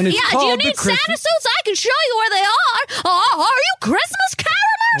Eve. And it's Yeah, do you called the need Santa Christmas. suits? I can show you where they are. Oh, are you Christmas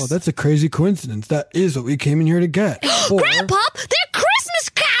carolers? Well, that's a crazy coincidence. That is what we came in here to get. Or- Grandpa, they're Christmas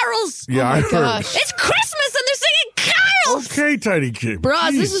carols. Yeah, I heard. Gosh. It's Christmas and they're singing carols. Okay, Tiny Kim.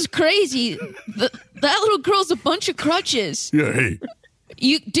 Bros, this Jeez. is crazy. That little girl's a bunch of crutches. Yeah, hey.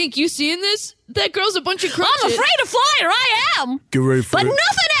 Dink, you seeing this? That girl's a bunch of crutches. I'm afraid of fire. I am. Get ready for But it.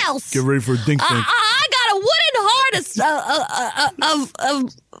 nothing else. Get ready for a dink thing. I got a wooden heart of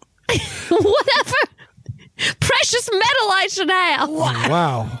whatever precious metal I should have.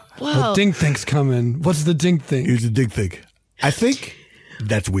 Wow. Wow. The dink think's coming. What's the dink thing? Here's a dink thing. I think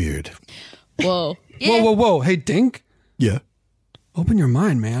that's weird. Whoa. Whoa. Hey, Dink. Yeah. Open your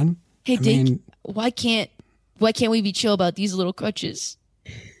mind, man. Hey, I Dink, mean- why can't we be chill about these little crutches?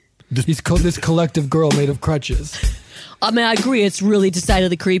 He's this collective girl made of crutches. I mean, I agree. It's really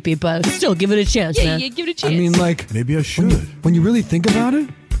decidedly creepy, but still, give it a chance, Yeah, man. yeah, give it a chance. I mean, like, Maybe I should. when you really think about it,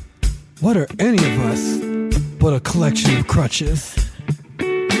 what are any of us but a collection of crutches?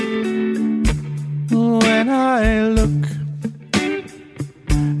 When I look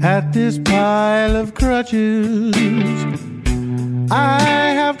at this pile of crutches, I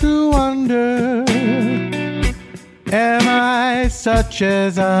have to wonder, am I such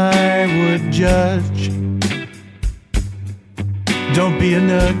as I would judge? Don't be a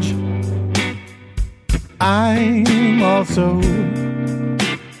nudge. I'm also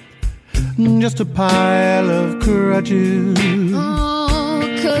just a pile of crutches. Oh,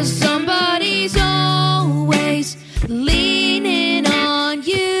 'cause somebody's always leaning on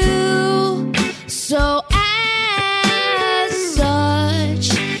you. So as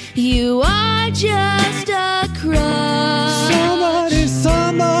such, you are just a crutch.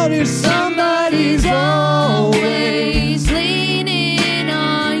 Somebody's always leaning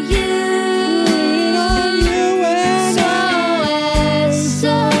on you. So as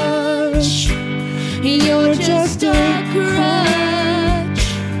such, you're just a crutch.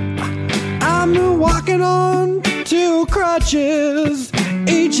 I'm walking on two crutches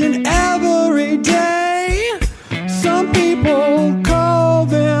each and every day. Some people call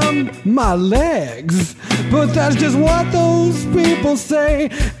them my legs. but that's just what those people say.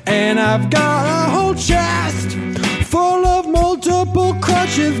 And I've got a whole chest full of multiple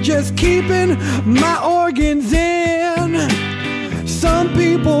crutches, just keeping my organs in. Some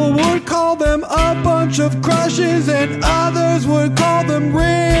people would call them a bunch of crushes, and others would call them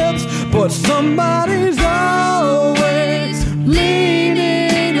ribs. But somebody's always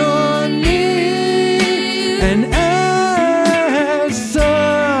leaning on me, and as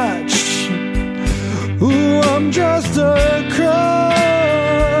such, ooh, I'm just a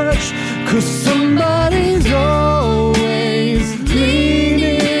crutch, 'cause somebody's always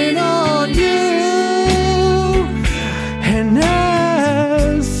leaning on you, and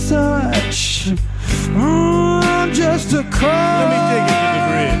as such, ooh, I'm just a crutch. Let me take it to the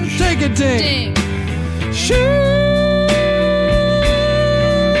bridge. Take it, Ding. She's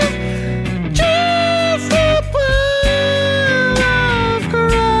just a pile of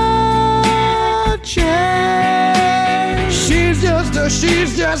crutches.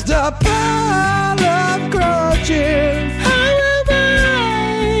 She's just a pile of crutches. How am I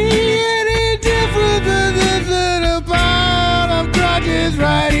any different than this little pile of crutches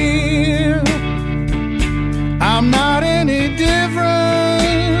right here? I'm not any different.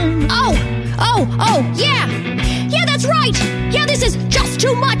 Oh, yeah. Yeah, that's right. Yeah, this is just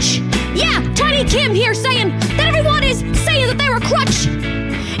too much. Yeah, Tiny Kim here saying that everyone is saying that they're a crutch.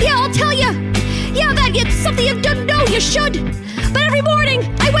 Yeah, I'll tell you. Yeah, that it's something you don't know you should. But every morning,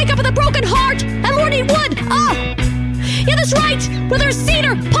 I wake up with a broken heart and morning wood. Oh, yeah, that's right. Whether it's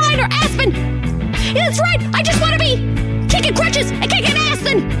cedar, pine, or aspen. Yeah, that's right. I just want to be kicking crutches and kicking ass,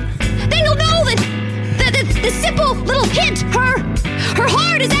 and then you'll know that the simple little hint, her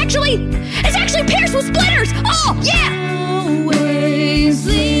heart is actually pierced with splinters. Oh, yeah. Always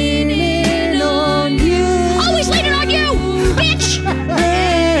leaning on you. Always leaning on you, bitch.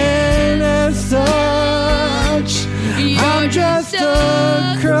 And as such, I'm just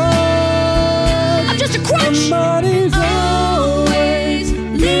a crutch. I'm just a crutch. Somebody's always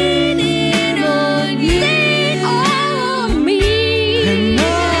leaning on you. Lean on me. and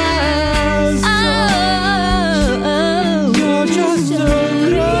as such, you're just a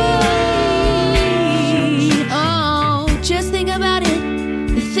crutch. Oh, just think about it.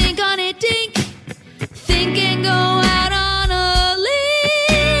 Think on it, Dink. Think and go out on a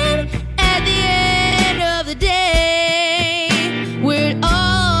limb. At the end of the day, we're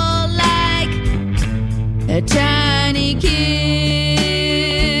all like a tiny Kim.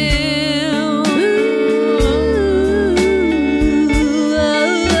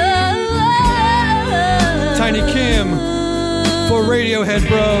 Tiny Kim for Radiohead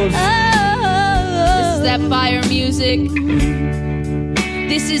Bros. This is that fire music.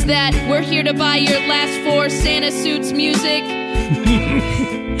 This is that we're here to buy your last 4 Santa suits music.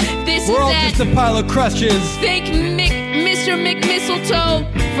 This We're is all that just a pile of crutches. thank Mr. McMistletoe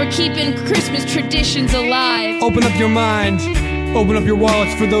for keeping Christmas traditions alive. Open up your mind. Open up your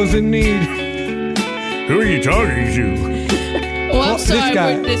wallets for those in need. Who are you talking to? Oh, I'm this sorry.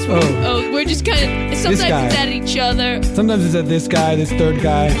 guy. We're just kind of. Sometimes guy. it's at each other. Sometimes it's at this guy, this third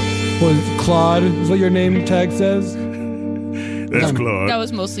guy. What is it, Claude? Is what your name tag says? That's Claude. That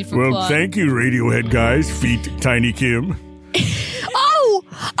was mostly for Well, Claude. thank you, Radiohead guys. Feet Tiny Kim. Oh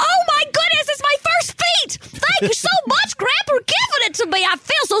my goodness, it's my first feat. Thank you so much, Grant, for giving it to me. I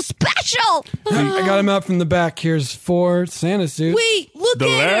feel so special. I got him out from the back. Here's 4 Santa suits. Wait, look The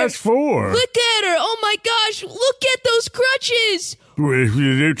at her. last 4. Look at her. Oh my gosh, look at those crutches.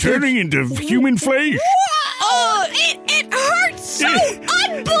 They're turning into human flesh. Oh, it hurts so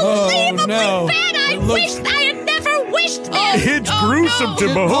unbelievably no. bad. I wish I had never wished this. It's gruesome to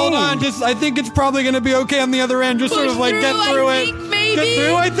behold. Hold on, I think it's probably going to be okay on the other end. Just sort of like get through I it. think, maybe. Get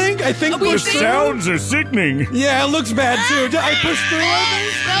through, I think. I think We The push think- through. sounds are sickening. Yeah, it looks bad too. I pushed through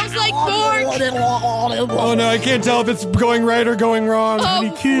it. Smells like pork. Oh no, I can't tell if it's going right or going wrong.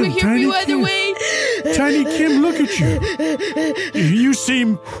 Oh, Kim, we're here for Tiny you either Kim. way. Tiny Kim, look at you. You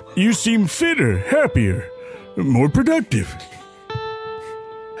seem fitter, happier, more productive.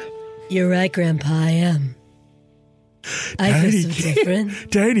 You're right, Grandpa, I am. I feel so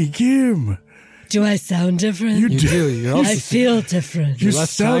different. Tiny Kim. Do I sound different? You do. You're also I feel different. You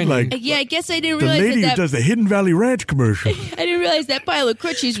less sound tiny. like Yeah, I guess I didn't the realize lady who that. does the Hidden Valley Ranch commercial. I didn't realize that pile of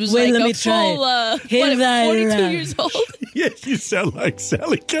crutches was Wait, like let a me try full, it. Hidden Valley 42 Ranch. years old. Yes, you sound like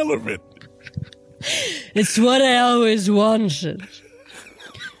Sally Kellerman. It's what I always wanted.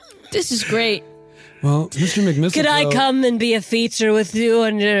 This is great. Well, Mr. McMistletoe. Could I come and be a feature with you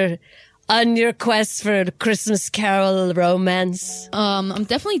on your quest for the Christmas Carol romance? I'm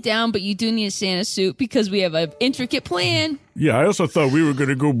definitely down, but you do need a Santa suit because we have an intricate plan. Yeah, I also thought we were going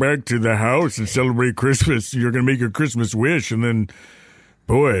to go back to the house and celebrate Christmas. You're going to make a Christmas wish, and then,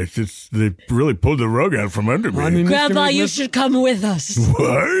 boy, they really pulled the rug out from under me. I mean, Grandpa, you should come with us.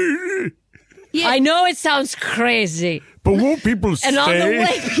 What? Yeah. I know it sounds crazy. But won't people stay? And on the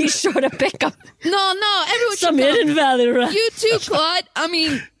way, be sure to pick up everyone some should come. Hidden Valley rice. You too, Claude. I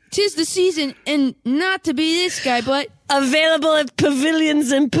mean, 'tis the season, and not to be this guy, but available at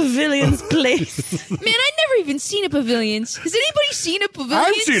Pavilions and Pavilions Place. Man, I've never even seen a Pavilions. Has anybody seen a Pavilions?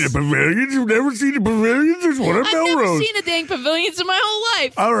 I've seen a Pavilions. You've never seen a Pavilions? There's one at I've Melrose. never seen a dang Pavilions in my whole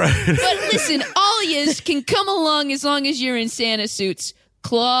life. All right. But listen, all yous can come along as long as you're in Santa suits.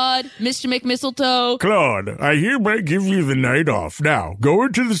 Claude, Mr. McMistletoe. Claude, I hereby give you the night off. Now, go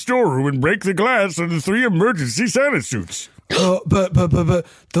into the storeroom and break the glass on the 3 emergency Santa suits. Oh, but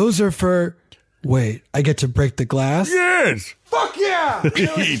those are for... Wait, I get to break the glass? Yes. Fuck yeah!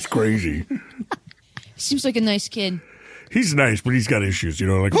 He's crazy. Seems like a nice kid. He's nice, but he's got issues,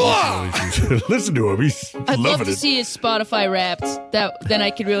 like emotional issues. Listen to him. He's I'd loving love to it. see his Spotify Wrapped. Then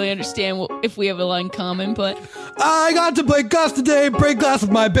I could really understand if we have a lot in common, but... I got to break glass today, break glass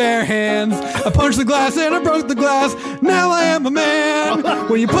with my bare hands. I punched the glass and I broke the glass. Now I am a man.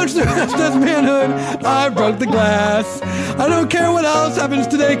 When you punch the glass, that's manhood. I broke the glass. I don't care what else happens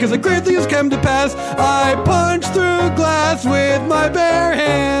today, cause a great thing has come to pass. I punched through glass with my bare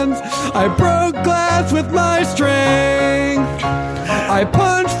hands. I broke glass with my strength. I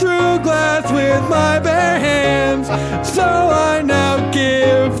punched through glass with my bare hands. So I now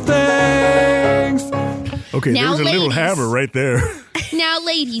give thanks. Okay, Now, there was a little ladies. hammer right there. Now,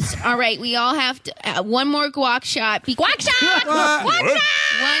 ladies, all right, we all have to... one more guac shot. Guac shot! What?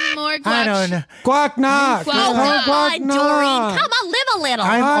 One more guac I don't know. Guac knock. Guac Oh, knock. God, Doreen. Come on, live a little.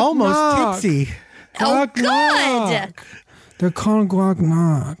 I'm Guac almost knock. tipsy. Oh, Guac good. knock. They're called guac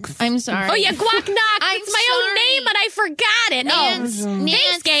knocks. I'm sorry. Oh, yeah, Guac Knock. I'm It's my sorry. own name, but I forgot it. Nance,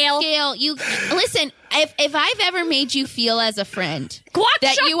 Thanks, Gail. Gail, you listen. If I've ever made you feel as a friend Guac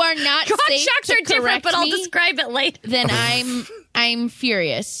that shock- you are not Guac safe shocks to are different, correct but I'll me, describe it later. then I'm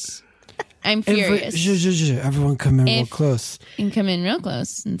furious. I'm furious. Everyone come in real If- close. And come in real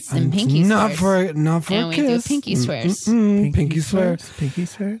close and some And pinky not swears. not for Now a we do kiss. pinky swears. Pinky swears. Pinky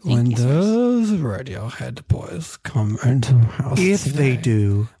swears. When Pinky swears. those Radiohead boys come into the house, If they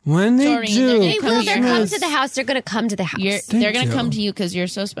do. when they Doreen, do, they're They will. They're come Christmas- to the house. They're going to come to the house. They're going to you. come to you because you're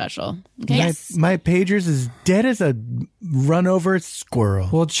so special. Okay. Yes. My pager's as dead as a run over squirrel.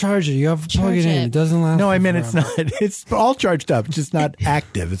 Well, charge it. You have to plug Charge it in. it. It doesn't last. No, I mean it's forever. not. It's all charged up. It's just not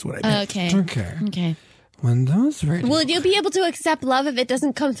active. Is what I meant. Okay. Okay. Okay. When those radio, Will you be able to accept love if it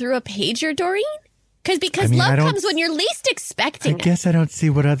doesn't come through a pager, Doreen? Because I mean, I love don't- comes when you're least I expecting it. guess I don't see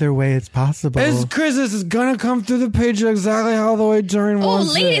what other way it's possible. it's Christmas is gonna come through the page exactly how the way Doreen Oh,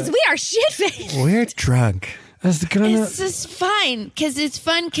 wants ladies, it. we are shit-faced. We're drunk. It's gonna. It's just fine because it's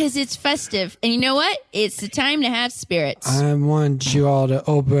fun because it's festive. And you know what? It's the time to have spirits. I want you all to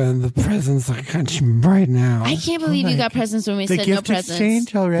open the presents I got you right now. I can't believe you got presents when we The said no gift presents.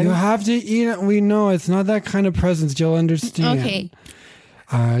 exchange already. You have to eat it. We know it's not that kind of presents. You'll understand. Okay.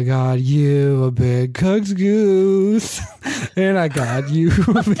 I got you a big cooked goose, and I got you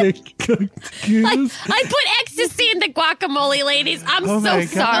a big cooked goose. I put ecstasy in the guacamole, ladies. I'm Oh so my God.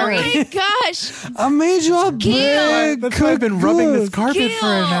 sorry. Oh my gosh. I made you a big That's cooked why I've been rubbing this goose. carpet for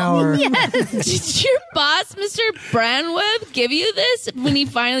an hour. Did your boss, Mr. Branweb, give you this when he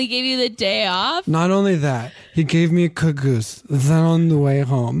finally gave you the day off? Not only that, he gave me a cooked goose. Then on the way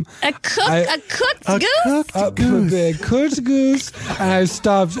home, A cooked A goose? cooked a goose. big cooked goose, and I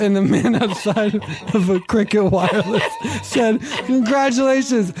stopped, and the man outside of a Cricket Wireless said,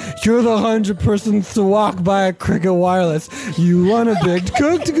 "Congratulations, you're the 100th person to walk by a Cricket Wireless. You won a big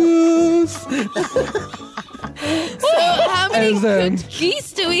cooked goose." So how many And then- cooked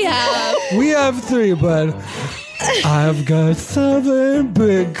geese do we have? We have 3, but I've got 7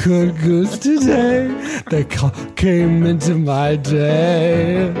 big cooked goose today. They came into my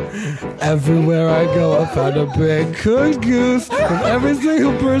day. Everywhere I go, I found a big cooked goose, and every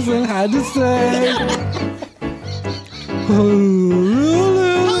single person had to say,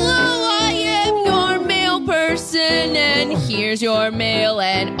 Hello, I am your mail person, and here's your mail,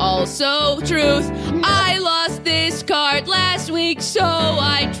 and also truth. I lost this card last week, so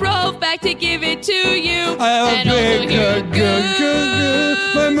I drove back to give it to you. I have and a also big here cooked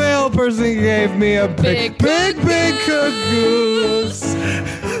goose. My mail person gave me a big cooked goose.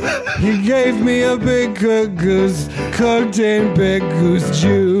 He gave me a big cooked goose, cooked in big goose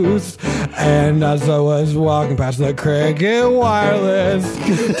juice. And as I was walking past the Cricket Wireless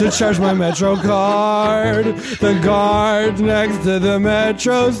to charge my Metro card, the guard next to the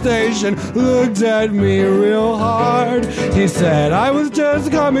Metro station looked at me real hard. He said, I was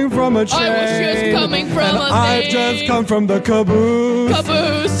just coming from a train. I was just coming from a I've thing. just come from the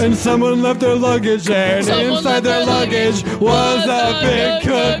caboose. And someone left their luggage there, and inside their luggage was a big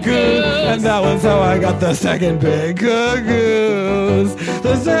cagoose. And that was how I got the second big cagoose.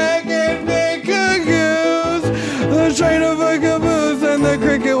 The second big cagoose. The train of a caboose and the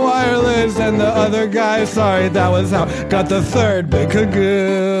Cricket Wireless and the other guy. Sorry, that was how I got the third big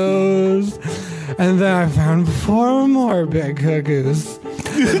cagoose. And then I found 4 more big cagoose.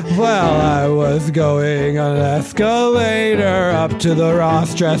 Well, I was going on an escalator up to the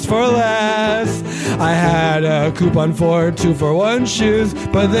Ross Dress for Less. I had a coupon for 2-for-1 shoes,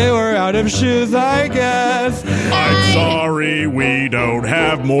 but they were out of shoes, I guess. I'm sorry, we don't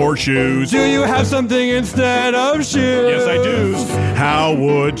have more shoes. Do you have something instead of shoes? Yes, I do. How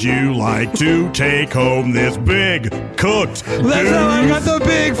would you like to take home this big cooked goose? That's how I got the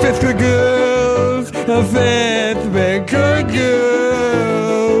big 5th cagoose. The 5th big cagoose.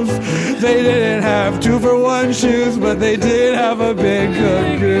 They didn't have 2-for-1 shoes, but they did have a big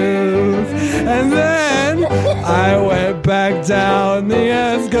cagoose. And then I went back down the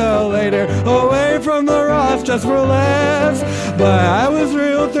escalator, away from the Ross Just for Less. But I was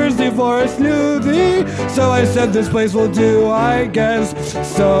real thirsty for a smoothie, so I said this place will do, I guess.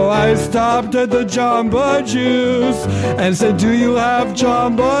 So I stopped at the Jamba Juice and said, do you have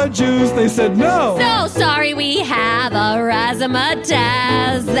Jamba Juice? They said no. So sorry, we have a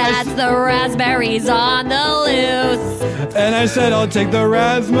razzmatazz. That's the raspberries on the loose. And I said, I'll take the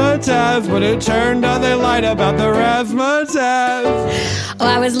razzmatazz, but it turned out they lied about the razzmatazz. Oh,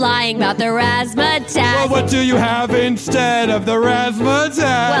 I was lying about the razzmatazz. Well, what do you have instead of the razzmatazz?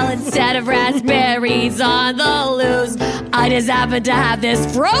 Well, instead of raspberries on the loose, I just happen to have this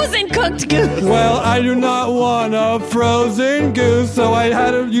frozen cooked goose. Well, I do not want a frozen goose, so I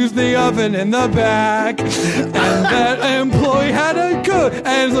had to use the oven in the back. And that employee had a cook,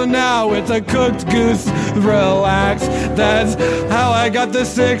 and so now it's a cooked goose. Relax, that's how I got the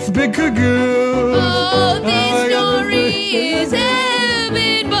 6 big cagoose. Oh, this story is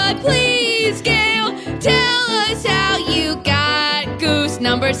heaven, but please, Gail, tell us how you got goose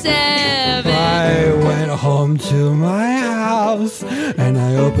number 7. I went home to my house and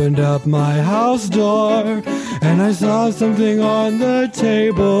I opened up my house door and I saw something on the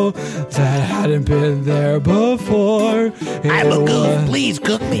table that hadn't been there before. I'm a goose. Please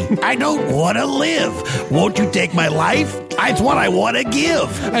cook me. I don't want to live. Won't you take my life? It's what I want to give.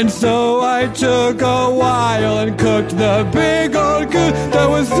 And so I took a while and cooked the big old goose that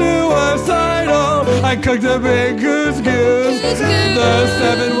was suicidal. I cooked a big goose. The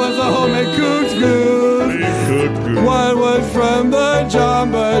 7 was a homemade cooked goose. One was from the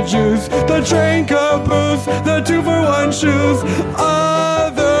Jamba Juice, the train caboose, the 2-for-1 shoes,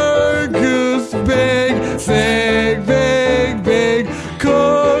 other goose, big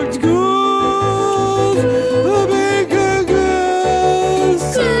cooked goose, the big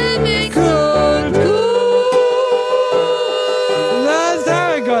goose, cooked goose. That's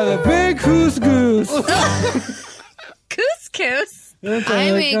how I got a big goose. Couscous.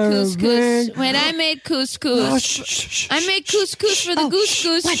 I made couscous. When I made couscous, I made couscous for the goose,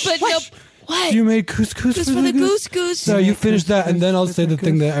 but no. What? You made couscous for the goose. No, you finish that, and then I'll say the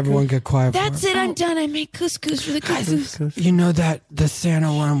thing that everyone get quiet for. That's it. I'm done. I made couscous for the goose. You know that the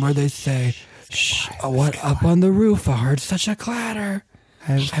Santa one where they say, "Shh, what up on the roof? I heard such a clatter.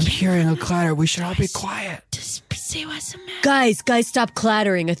 I'm hearing a clatter. We should all be quiet." Just say what's the matter. Guys, stop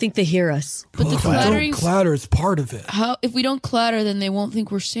clattering. I think they hear us. But the clattering. Clatter is part of it. How? If we don't clatter, then they won't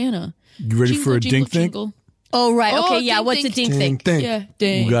think we're Santa. You ready for a dink think? Oh, right. Okay, Oh, yeah. ding, What's ding. a ding think? Yeah,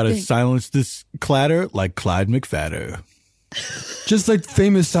 ding. We gotta ding. silence this clatter like Clyde McFadder. Just like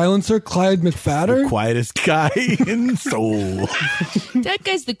famous silencer Clyde McFadder. Quietest guy in Seoul. That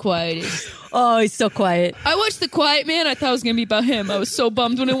guy's the quietest. Oh, he's so quiet. I watched The Quiet Man. I thought it was going to be about him. I was so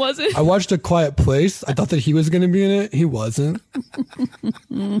bummed when it wasn't. I watched A Quiet Place. I thought that he was going to be in it. He wasn't.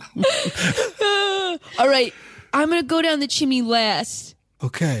 All right. I'm going to go down the chimney last.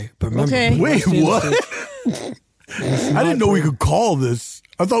 Okay, but remember. Okay. Wait, what? I didn't know we could call this.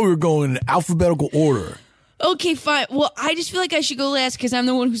 I thought we were going in alphabetical order. Okay, fine. Well, I just feel like I should go last because I'm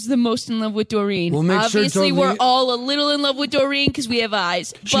the one who's the most in love with Doreen. Well, make sure Obviously, Doreen- we're all a little in love with Doreen because we have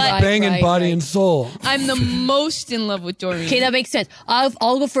eyes. She's But banging body and soul. I'm the most in love with Doreen. Okay, that makes sense. I'll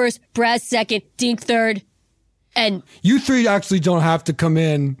go first. Brad second. Dink third. And you three actually don't have to come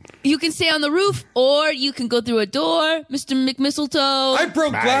in. You can stay on the roof, or you can go through a door, Mr. McMistletoe. I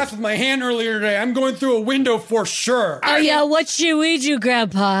broke glass with my hand earlier today. I'm going through a window for sure. Oh, yeah, what should we do,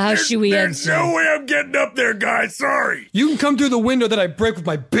 Grandpa? How should we There's answer? no way I'm getting up there, guys. Sorry. You can come through the window that I break with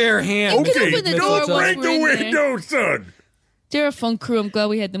my bare hand. You can open the door Don't while break we're the in there. window, son. They're a fun crew. I'm glad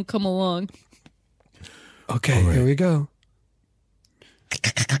we had them come along. Okay, here we go.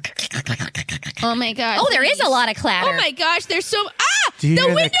 Oh my god! Oh, there is a lot of clatter. Oh my gosh, there's so Do you the hear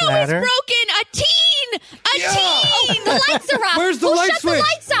that window is clatter? broken. A teen. The lights are off. Where's the Who light shut switch? the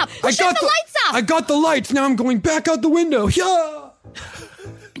lights up? Who shut the lights off? I got the lights. Now I'm going back out the window. Yeah.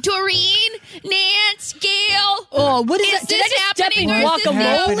 Doreen, Nance, Gail. Oh, what is Is that? Did this I just step in happening or is this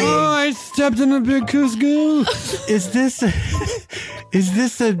guacamole? Oh, I stepped in a big couscous. Is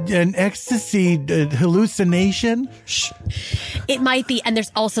this an ecstasy hallucination? It might be, and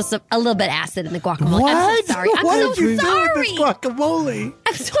there's also a little bit of acid in the guacamole. What? I'm so sorry. I'm What so did you do with sorry. this guacamole?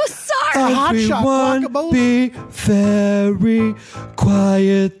 I'm so sorry. hot shot Everyone guacamole. be very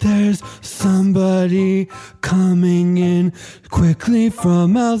quiet. There's somebody coming in quickly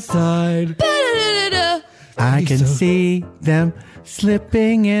from outside. Da-da-da-da-da. I can see them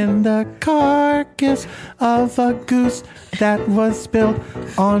slipping in the carcass of a goose that was spilled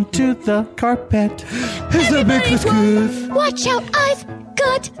onto the carpet. Here's a big couscous. Watch out, I've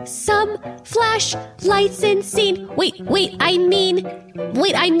got some flashlights in scene. Wait, I mean,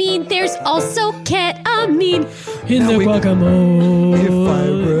 there's also ketamine. In the guacamole. If I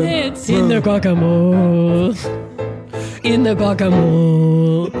were- It's in the guacamole. In the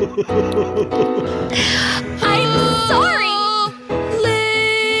guacamole. I'm sorry.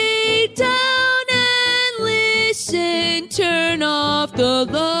 Lay down and listen. Turn off the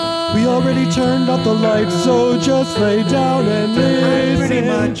light. We already turned off the lights, so just lay down and I'm pretty listen.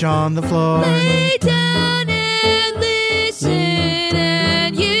 much on the floor. Lay down and listen,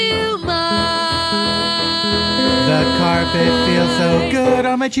 and you might. The carpet feels so good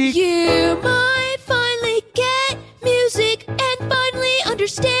on my cheek. You might finally get music and finally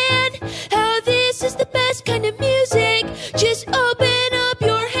understand how this is the best kind of music. Just open up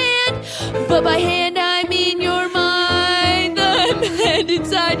your hand, but by hand I mean your mind, the hand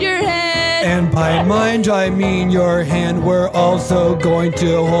inside your head. And by mind, I mean your hand. We're also going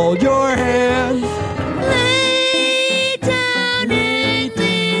to hold your hand. Lay down and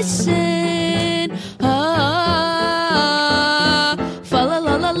listen. Ah, fa la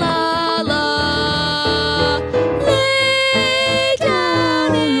la la la la. Lay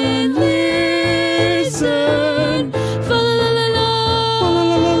down and listen. Fa la la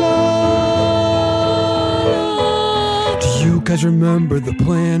la la. Do you guys remember the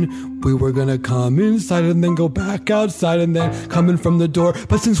plan? We were gonna come inside and then go back outside and then come in from the door.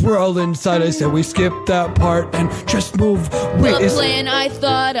 But since we're all inside, I said we skip that part and just move. Wait, The plan I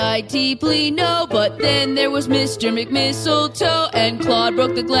thought I deeply know, but then there was Mr. McMistletoe, and Claude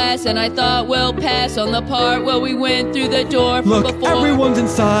broke the glass, and I thought, well, pass on the part where we went through the door from look, before. everyone's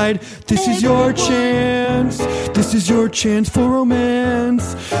inside. This is your chance. This is your chance for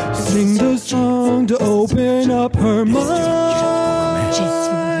romance. Sing the song to open up her mind.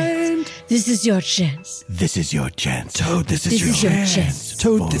 This is your chance. This is your chance. Toad, this is your chance.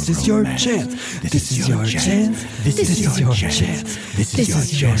 Toad, Toad, this is your chance. This is your chance. This is your chance. This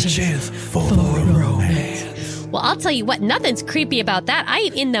is your chance for romance. Well, I'll tell you what, nothing's creepy about that. I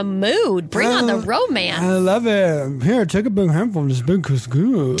am in the mood. Bring on the romance. I love it. Here, take a big handful of this big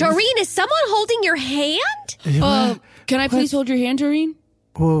couscous. Doreen, is someone holding your hand? Can I please hold your hand, Doreen?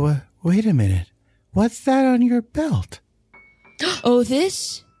 Whoa, wait a minute. What's that on your belt? Oh,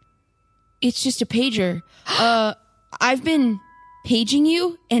 this? It's just a pager. I've been paging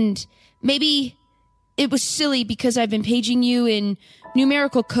you, and maybe it was silly because I've been paging you in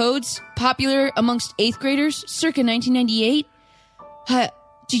numerical codes popular amongst 8th graders circa 1998.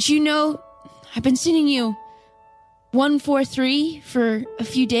 Did you know I've been sending you 143 for a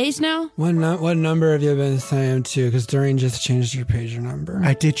few days now? What number have you been sending to? Because Doreen just changed your pager number.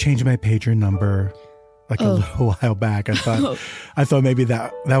 I did change my pager number like a little while back. I thought maybe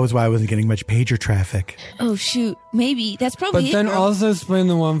that was why I wasn't getting much pager traffic. Oh, shoot. Maybe. That's probably But it. then girl. also explain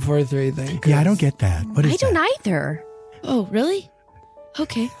the 143 thing. Yeah, I don't get that. What is I don't that? either. Oh, really?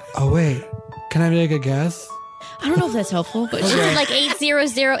 Okay. Oh, wait. Can I make a guess? I don't know if that's helpful, but Is it like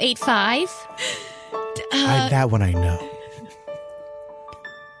 80085? That one I know.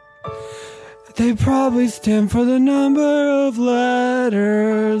 They probably stand for the number of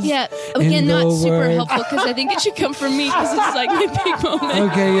letters. yeah. in Again, the not super word. helpful because I think it should come from me because it's like my big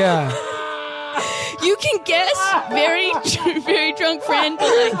moment. Okay, yeah. You can guess, very, very drunk friend, but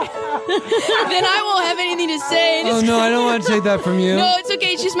like, then I won't have anything to say. Oh no, I don't want to take that from you. No, it's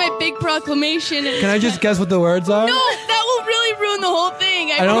okay. It's just my big proclamation. Can I just guess what the words are? No, that will really ruin the whole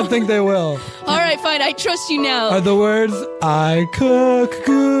thing. I don't think they will. All right, fine. I trust you now. Are the words I cook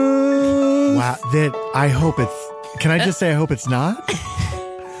goose? Wow, I hope it's... Can I just say I hope it's not?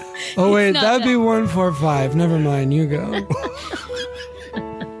 Oh wait, that'd be 145. Never mind, you go.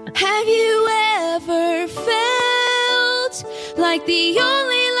 Have you ever felt like the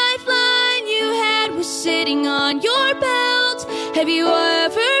only lifeline you had was sitting on your belt? Have you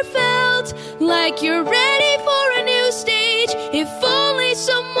ever felt like you're ready for a new stage? If only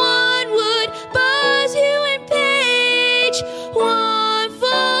someone would buzz you in page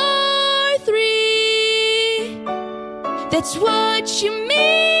 143. That's what you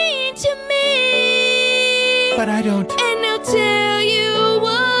mean to me. But I don't. And I'll tell you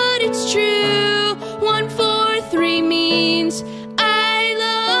what, it's true. 143 means I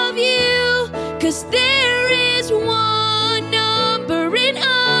love you. 'Cause there is one number in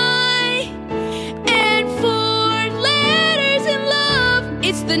I. And 4 letters in love.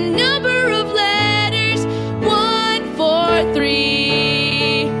 It's the number of letters.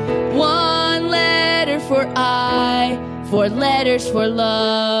 143. 1 letter for I. 4 letters for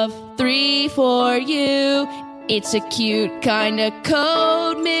love. 3 for you. It's a cute kind of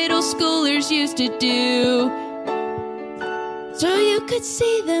code middle schoolers used to do. So you could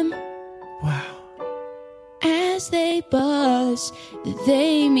see them. Wow. As they buzz,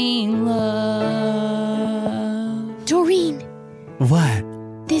 they mean love. Doreen. What?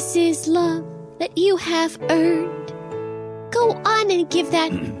 This is love that you have earned. Go on and give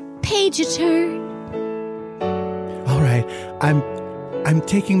that page a turn. All right, I'm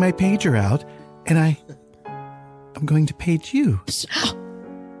taking my pager out, and I'm going to page you.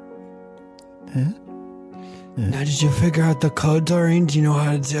 Now, did you figure out the code, Doreen? Do you know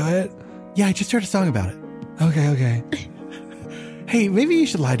how to do it? Yeah, I just heard a song about it. Okay. Hey, maybe you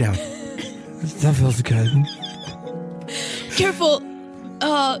should lie down. That feels good. Careful.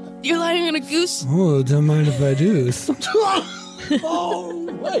 You're lying on a goose. Oh, don't mind if I do. Oh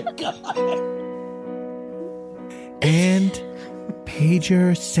my God. And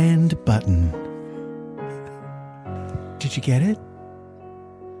pager send button. Did you get it?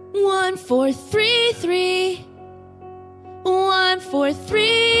 1433.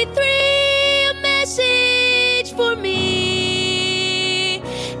 1433. A message for me.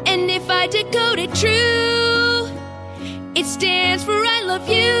 And if I decode it true, it stands for I love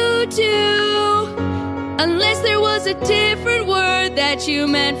you too. Unless there was a different word that you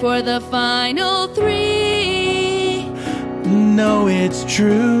meant for the final 3. No, it's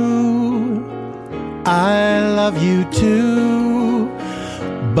true. I love you too.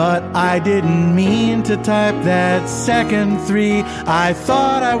 But I didn't mean to type that second 3. I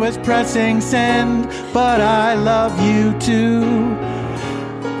thought I was pressing send, but I love you too.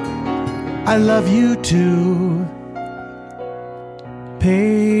 I love you too.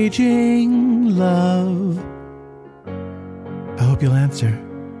 Paging love. I hope you'll answer.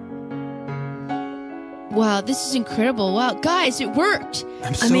 Wow, this is incredible. Wow, guys, it worked.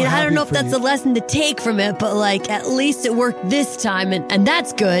 I don't know if that's a lesson to take from it, but like at least it worked this time, and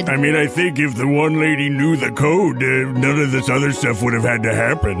that's good. I mean, I think if the one lady knew the code, none of this other stuff would have had to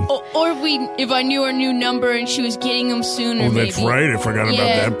happen. Or if I knew her new number and she was getting them sooner, Oh, that's maybe. right. I forgot about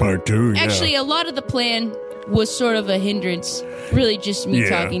that part, too. Yeah. Actually, a lot of the plan was sort of a hindrance. Really, just me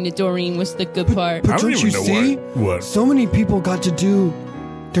talking to Doreen was the good part. But don't you see? What? So many people got to do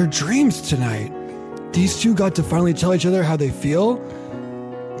their dreams tonight. These two got to finally tell each other how they feel.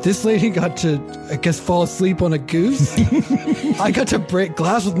 This lady got to, I guess, fall asleep on a goose. I got to break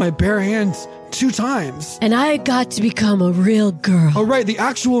glass with my bare hands 2 times. And I got to become a real girl. Oh, right, the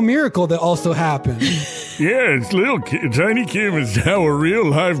actual miracle that also happened. Yeah, it's Tiny Kim is now a real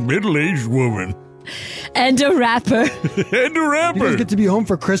live middle-aged woman. And a rapper. And a rapper. You guys get to be home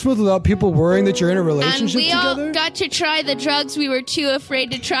for Christmas without people worrying that you're in a And relationship we together? all got to try the drugs we were too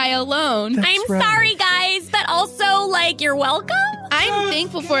afraid to try alone. I'm sorry, guys, but also, like, you're welcome? I'm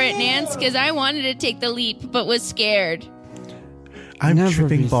thankful for it, Nance, because I wanted to take the leap, but was scared. I'm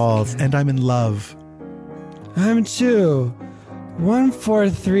tripping balls, and I'm in love. I'm too.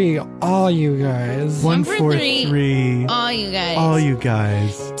 143, all you guys. 143. All you guys. All you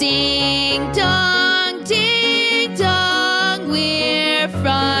guys. Ding dong, we're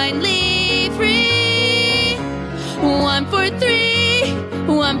finally free. 143,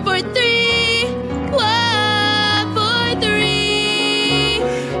 143,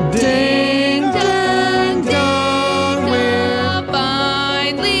 143. Ding dong, we're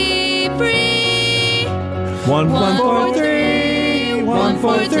finally free. 143.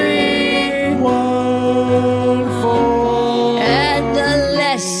 143. 143. And the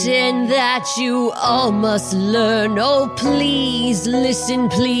lesson that you all must learn, oh please, listen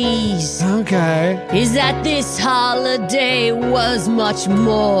please, Okay. is that this holiday was much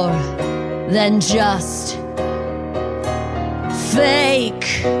more than just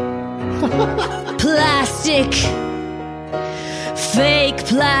fake plastic tree. Fake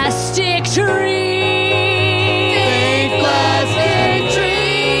plastic tree.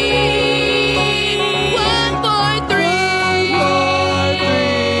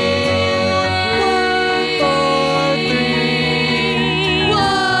 143.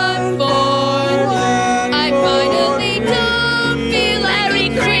 143. I finally don't feel like Merry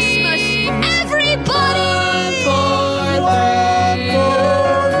Christmas, everybody.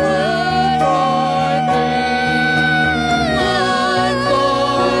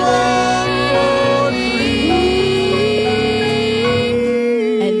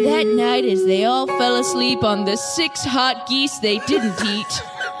 And that night, as they all fell asleep on the 6 hot geese they didn't eat,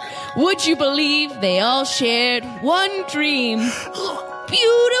 would you believe they all shared one dream?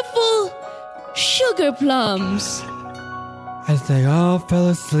 Beautiful sugar plums. As they all fell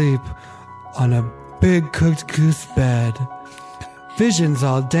asleep on a big cooked goose bed, visions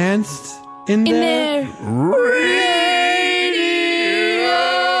all danced in their Radio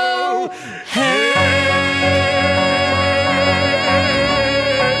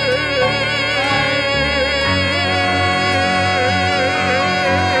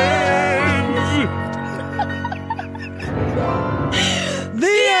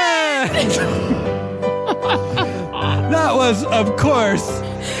That was, of course,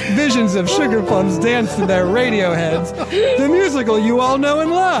 Visions of Sugar Plums Danced to Their Radioheads, the musical you all know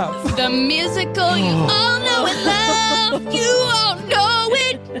and love. The musical you all know and love. You all know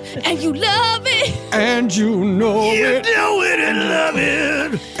it, and you love it. And you know it. You know it and love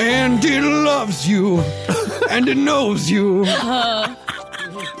it. And it loves you. And it knows you.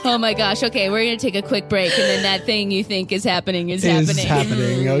 Oh my gosh. Okay, we're going to take a quick break, and then that thing you think is happening is happening. Is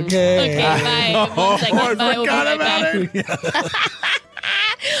happening, okay. Okay, bye. 1 second. Bye. We'll be right back.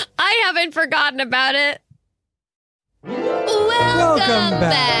 I haven't forgotten about it. Welcome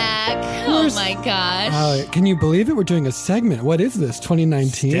back. Oh my gosh. Can you believe it? We're doing a segment. What is this,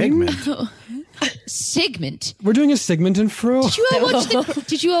 2019? Segment. We're doing a segment in Fro. Did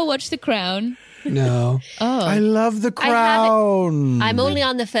you all watch The Crown? No. Oh. I love The Crown. I'm only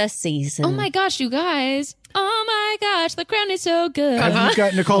on the first season. Oh my gosh, you guys. Oh my gosh, The Crown is so good.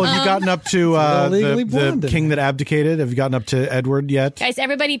 Nicole, have you gotten up to the king that abdicated? Have you gotten up to Edward yet? Guys,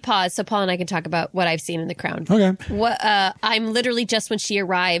 everybody pause so Paul and I can talk about what I've seen in The Crown. Okay. I'm literally just when she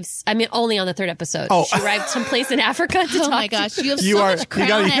arrives, I mean, only on the 3rd episode. Oh. She arrived someplace in Africa to talk. Oh my gosh, you have so much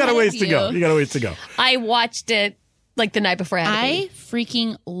Crown. You got a ways to go. You got a ways to go. I watched it like the night before I had a baby. I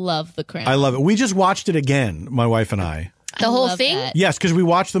freaking love The Crown. I love it. We just watched it again, my wife and I. The whole thing? Yes, because we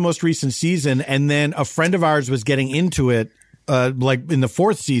watched the most recent season, and then a friend of ours was getting into it like in the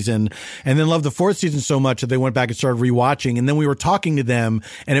 4th season, and then loved the 4th season so much that they went back and started rewatching, and then we were talking to them,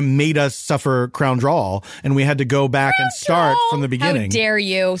 and it made us suffer crown drawl, and we had to go back and start from the beginning. How dare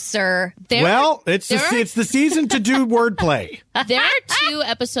you, sir? It's the season to do wordplay. There are 2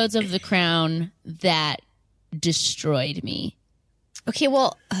 episodes of The Crown that destroyed me. Okay,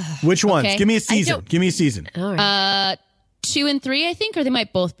 well... Which ones? Okay. Give me a season. Give me a season. All right. 2 and 3, I think, or they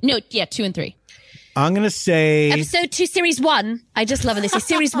might both... No, yeah, 2 and 3. I'm going to say... Episode 2, Series 1. I just love when they say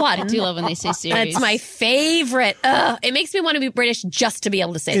Series 1. I do love when they say series. That's my favorite. It makes me want to be British just to be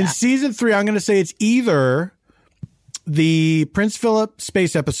able to say that. In season 3, I'm going to say it's either the Prince Philip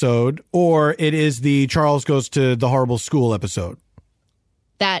space episode or it is the Charles goes to the horrible school episode.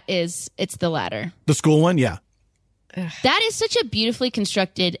 It's the latter. The school one? Yeah. That is such a beautifully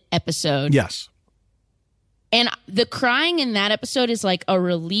constructed episode. Yes. And the crying in that episode is like a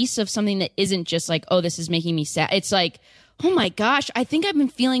release of something that isn't just like, oh, this is making me sad. It's like, oh my gosh, I think I've been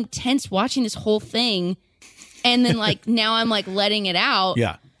feeling tense watching this whole thing. And then like now I'm like letting it out.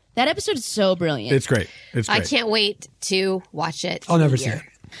 Yeah. That episode is so brilliant. It's great. It's great. I can't wait to watch it. I'll never see it.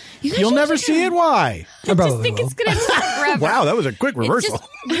 You'll never see it? Why? I just think it's going to take forever. Wow, that was a quick reversal. It's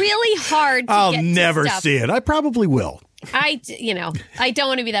just really hard to I'll get never to stuff. see it. I probably will. I don't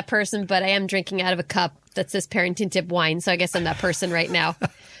want to be that person, but I am drinking out of a cup that says parenting tip wine, so I guess I'm that person right now.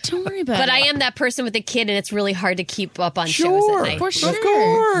 Don't worry about it. But I am that person with a kid, and it's really hard to keep up on shows at night. For sure. Of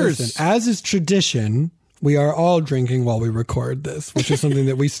course. Listen, as is tradition, we are all drinking while we record this, which is something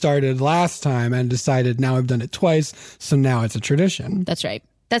that we started last time and decided now we've done it twice, so now it's a tradition. That's right.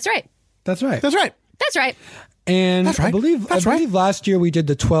 That's right. That's right. That's right. That's right. And That's right. I believe last year we did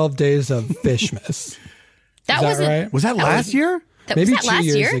the 12 days of Fishmas. That Is that wasn't. right? Was that last year? Maybe was that 2 last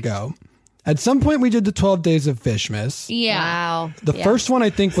years year? ago. At some point, we did the 12 Days of Fishmas. Yeah. Wow. The first one,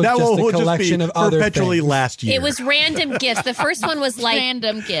 I think, was That just will a just collection be of other perpetually things. last year. It was random gifts. The first one was like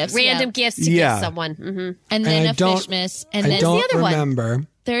Random gifts. random gifts to give someone. Mm-hmm. And then I a don't- Fishmas. And I then don't the other one? remember.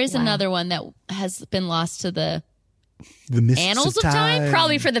 there is another one that has been lost to the. The Mists Annals of Time?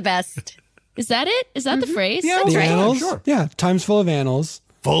 Probably for the best. Is that it? Is that the phrase? Yeah, The okay, annals? sure. Yeah, time's full of annals.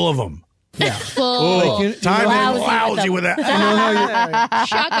 Full of them. Yeah. Full. Like, you Time know, is lousy with that. you know how you-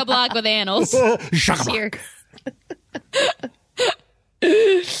 Chock-a-block with annals. Cheers.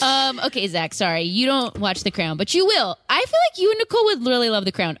 Okay, Zach, sorry. You don't watch The Crown, but you will. I feel like you and Nicole would really love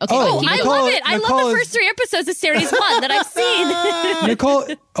The Crown. Okay, Oh, keep I it Nicole- love it. I Nicole love the is- first 3 episodes of Series 1 that I've seen. Nicole.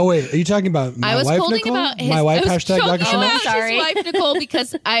 Oh wait, are you talking about my I was wife, holding Nicole? about his, my wife. I was Hashtag talking Dr. Chanel. about Sorry. his wife, Nicole,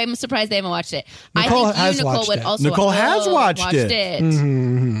 because I'm surprised they haven't watched it. Nicole I think has you, Nicole, watched would it. also Nicole has watched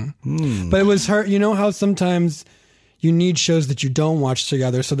it. But it was her. You know how sometimes you need shows that you don't watch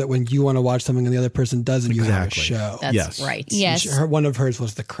together, so that when you want to watch something and the other person doesn't, you have a Exactly. show. That's Yes. right. Yes. One of hers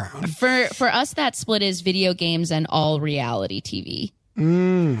was The Crown. For us, that split is video games and all reality TV.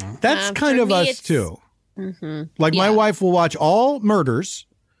 That's kind for of me, us it's- too. Like my Yeah. wife will watch all murders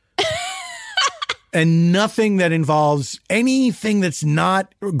and nothing that involves anything that's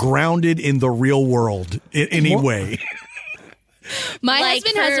not grounded in the real world in any way. My Like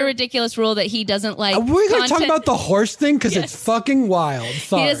husband has for- a ridiculous rule that he doesn't like. Are we going to talk content- about the horse thing? Because it's fucking wild.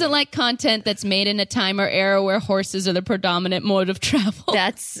 Sorry. He doesn't like content that's made in a time or era where horses are the predominant mode of travel.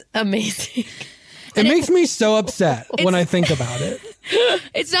 That's amazing. It makes me so upset when I think about it.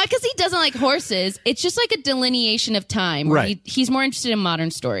 It's not because he doesn't like horses. It's just like a delineation of time. Where Right. he's more interested in modern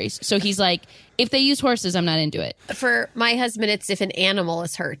stories. So he's like, if they use horses, I'm not into it. For my husband, it's if an animal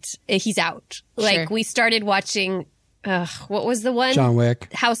is hurt, he's out. Like Sure. we started watching, what was the one? John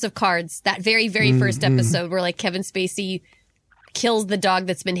Wick. House of Cards. That very, very first episode where like Kevin Spacey kills the dog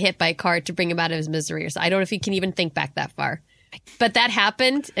that's been hit by a car to bring him out of his misery. Or so I don't know if he can even think back that far. But that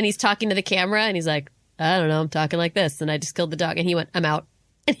happened, and he's talking to the camera, and he's like, I don't know, I'm talking like this, and I just killed the dog, and he went, I'm out.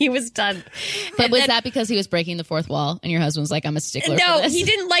 And he was done. But And was then- that because he was breaking the fourth wall and your husband was like, I'm a stickler No, for this? he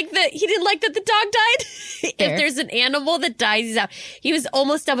didn't like that the dog died. Fair. If there's an animal that dies, he's out. He was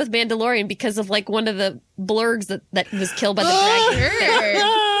almost done with Mandalorian because of like one of the blurgs that was killed by the dragon.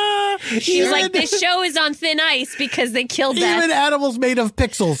 Sure. He was like, this show is on thin ice because they killed that. Even animals made of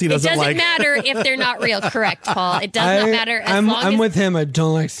pixels he It doesn't doesn't like. matter if they're not real. Correct, Paul. It does not matter as I'm long as with him. I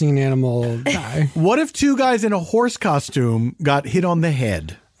don't like seeing an animal die. What if 2 guys in a horse costume got hit on the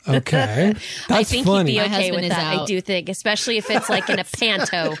head? Okay. That's I think funny. he'd be My okay husband with is that. I out. do think, especially if it's like in a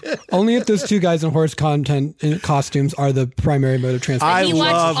panto. Only if those 2 guys in horse costumes are the primary mode of transportation. He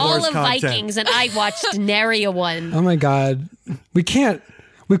watched love all horse of content. Vikings, and I watched nary a one. Oh my God. We couldn't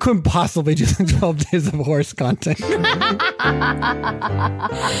possibly do the 12 days of horse content.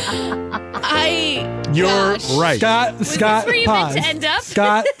 You're right. Scott, this where you meant pause. to end up?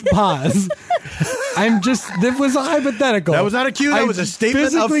 Scott, pause. That was a hypothetical. That was not a cue, that was a statement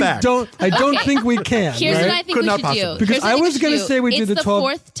of physically fact. I don't think we can. Here's right? what I think Could we not should possibly. do. Because Here's what I think was should gonna do. say we do It's the the 12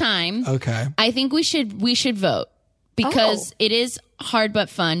 fourth time. Okay. I think we should vote because it is hard but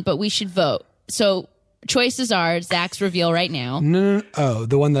fun, but we should vote. So choices are Zach's reveal right now. No. Oh,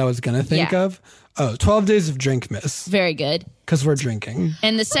 the one that I was going to think Yeah. of? Oh, 12 days of drink miss. Very good. Because we're drinking.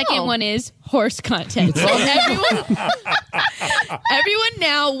 And the second one is horse content. So everyone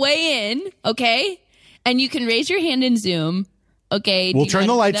now weigh in, okay? And you can raise your hand in Zoom, okay? We'll turn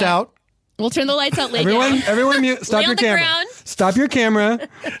the lights out. We'll turn the lights out later. Everyone mute. Stop Lay your on the camera. ground. Stop your camera.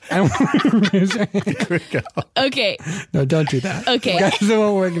 And raise your hand. Okay. No, don't do that. Okay. Guys, it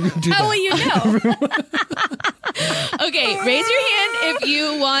won't work if you do How that. will you know? Okay, raise your hand if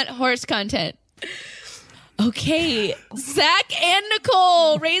you want horse content. Okay, Zach and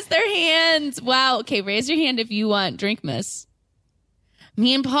Nicole raise their hands. Wow. Okay, raise your hand if you want drink miss.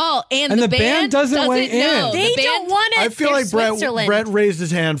 Me and Paul and the band doesn't weigh in. know. They The band- don't want it. I feel They're like Switzerland. Brett raised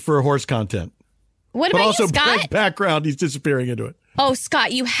his hand for horse content. What But about also you, Scott? Brett's background, he's disappearing into it. Oh,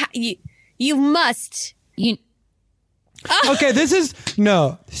 Scott, you must. You, Okay, this is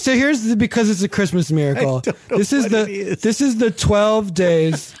So here's because it's a Christmas miracle. This is the 12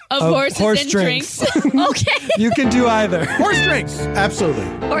 days Of of horses and drinks. Okay. You can do either. Horse drinks. Absolutely.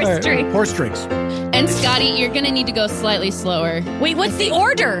 Horse drink. Horse drinks. and Scotty, you're gonna need to go slightly slower. Wait, what's the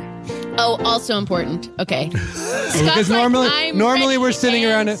order? Oh, also important. Okay. Because Scott's like, normally "I'm we're sitting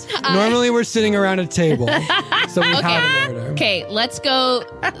ready around and normally we're sitting around a table. So we have an order. Okay, let's go.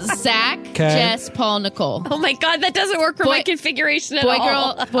 Zach, 'Kay. Jess, Paul, Nicole. Oh my God, that doesn't work for my configuration at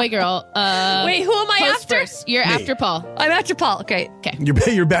all. Boy, girl. Wait, who am I host after? First. You're after Paul. I'm after Paul. Okay. Okay.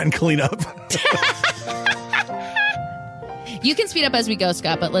 You're batting cleanup. You can speed up as we go,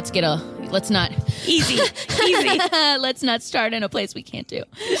 Scott, but let's not. Easy. Let's not start in a place we can't do.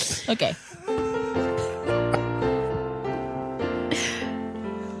 Okay.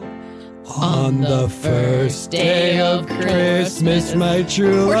 On the first day of Christmas, my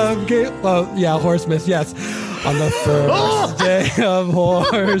true love gave... Oh, yeah, Horsemas, yes. On the first day of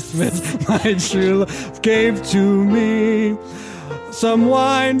Horsemas, my true love gave to me some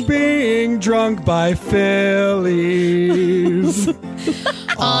wine being drunk by fillies.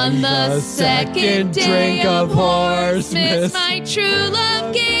 On the second drink of Horsemas, my true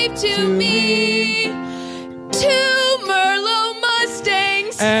love gave to me 2 Merlot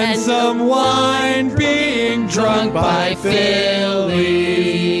Mustangs and some wine being drunk by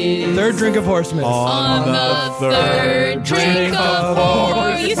fillies. Third drink of Horsemas. On the third drink of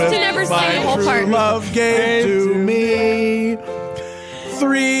Horsemas, You used to never sing the whole part. Love gave to me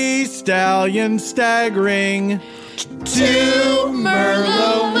 3 stallions staggering, 2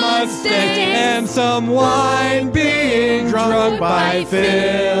 Merlot Mustangs and some wine being drunk by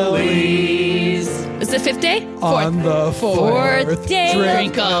fillies. Was the 5th day? On the 4th day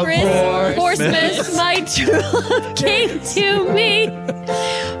drink of Horsemas, my true love gave to me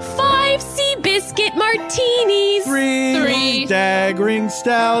 5 sea biscuit martinis, 3 staggering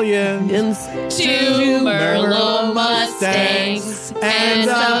stallions, 2 Merlot Mustangs and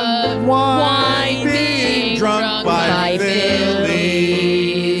some wine being drunk by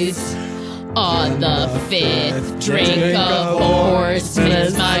fillies. On the 5th drink of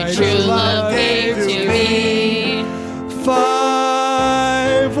Horsemas, my true love gave to me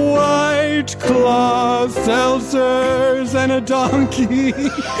 5 White Claw seltzers and a donkey.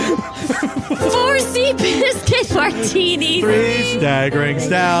 4 sea biscuit martinis, 3 staggering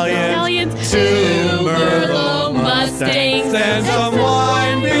stallions, 2 Merlot Mustangs and some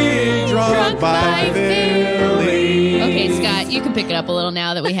wine being drunk by fillies. Okay, Scott, you can pick it up a little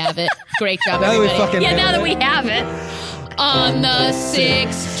now that we have it. Great job, Now that we everybody. fucking Yeah, now have that it. we have it. On the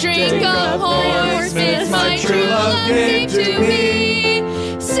 6th drink of Horsemas, my true love gave to me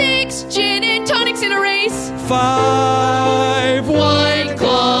 6 gin and tonics in a race, 5 White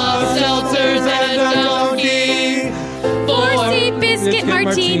Claw seltzers and a donkey, 4 sea biscuit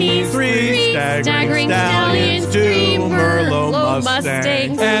martinis, 3 staggering stallions, 2 Merlot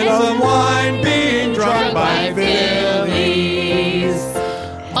Mustangs, and some wine being drunk by fillies.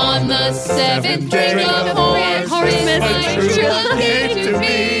 On the 7th drink of Horsemas, my true love gave to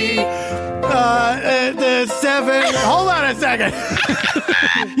me the 7. Hold on a second.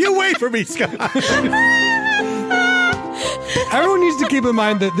 You wait for me, Scott. Everyone needs to keep in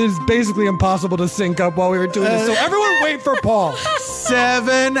mind that this is basically impossible to sync up while we were doing this. So everyone wait for Paul.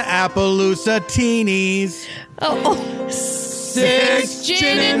 7 Appaloosa teenies. 6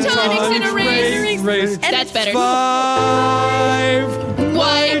 gin and tonics in a race. That's better. 5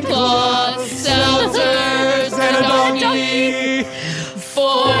 White Claw seltzers and a donkey,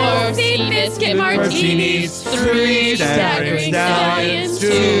 4 sea biscuit martinis, 3 staggering stallions, 2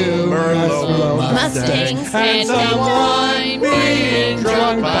 Merlot Mustangs, and some wine being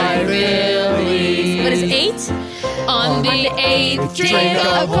drunk by fillies. What is 8? On the 8th drink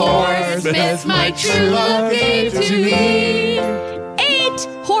of Horsemas, my true love gave to me 8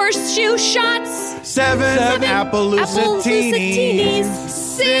 horseshoe shots, 7 Appaloosa teenies.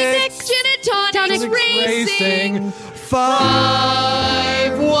 6 gin and tonics racing,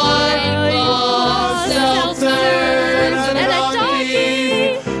 5 White Claw seltzers and a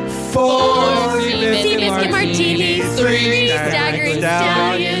donkey, 4 sea biscuit martinis, 3 staggering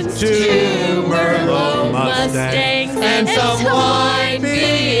stallions, 2 Merlot Mustangs, and some wine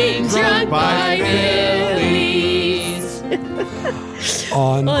being drunk by fillies.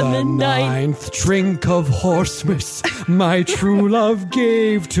 On the 9th drink of Horsemas, my true love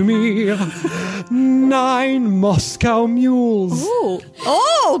gave to me 9 Moscow mules. Ooh.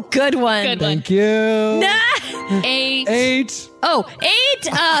 Oh, good one. Good one. Thank you. 8 8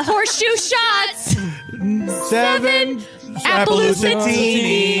 horseshoe shots, 7 Appaloosa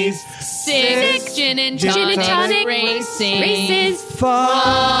teenies. 6 gin and tonic races,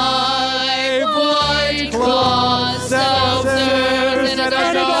 5 White Claw seltzers and a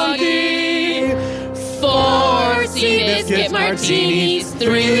donkey, 4 sea biscuit martinis,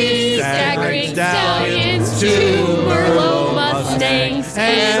 3 staggering stallions, 2 Merlot Mustangs,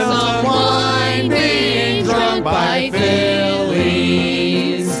 and some wine being drunk by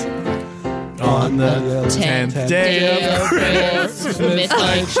fillies. On the 10th day of Christmas,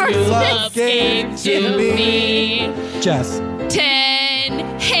 my true love gave to me Jess.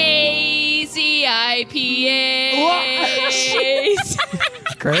 10 hazy IPAs.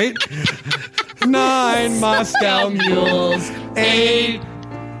 Great. 9 Moscow mules, 8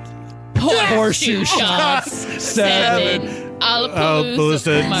 horseshoe shots, 7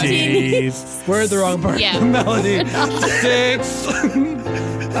 Alpalooza martinis. We're at the wrong part of the melody. 6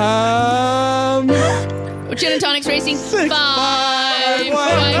 Gin and tonics racing. 5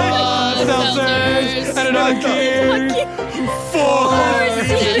 seltzers and a donkey. 4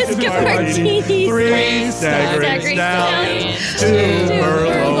 martinis. 3 Staggering stallions. 2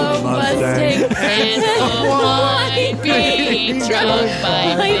 Merlot Mustang. And 1 being drunk by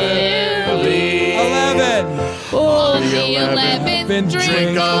Billy. 11. On the 11th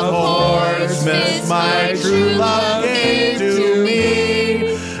drink of Horsemas, my true love gave to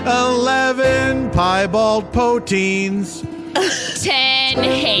me. 11 piebald poteens. 10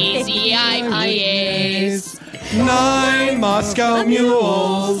 hazy IPAs. 9 Moscow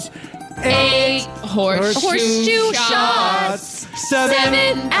mules. 8 horseshoe shots.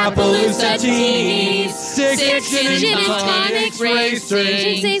 7 Appaloosa teenies. 6 gin and tonics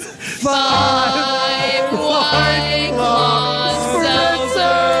racing. 5 White Claws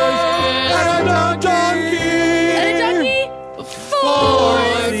seltzers. And a donkey. 4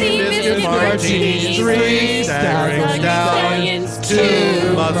 Biscuit martinis. 3 staggering stallions. 2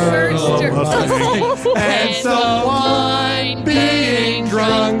 Merlot Mustangs. And someone being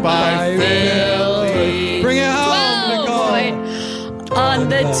drunk by Billy. Bring it home, Nicole. On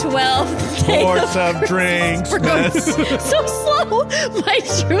the 12th day Pour some drinks. We're going so slow. My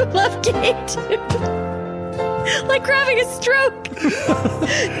true love gave to me. Like we're having a stroke.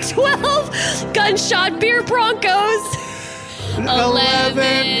 12 gunshot beer Broncos.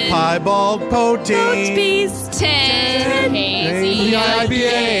 11 piebald poteens. 10 hazy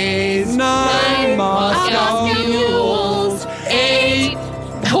IPAs. 9 Moscow mules. 8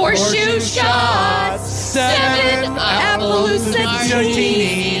 horseshoe shots. 7 Appaloosa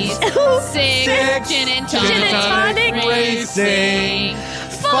martinis. 6 gin and tonic racing.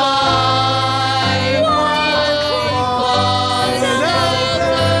 5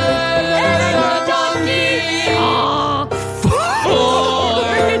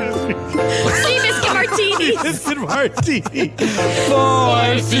 Biscuit martini. 4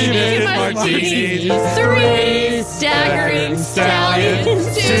 Seabiscuit martinis. 3 staggering stallions.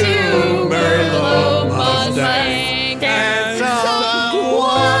 2 Merlot Mustangs. And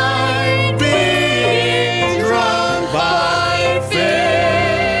someone being drunk by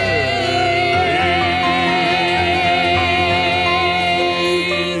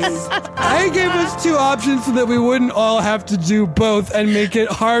I gave us 2 options so that we wouldn't all have to do both and make it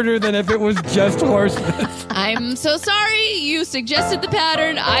harder than if it was just Horsemas. I'm so sorry. You suggested the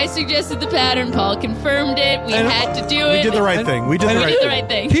pattern. I suggested the pattern. Paul confirmed it. We had to do it. We did the right thing. We did the right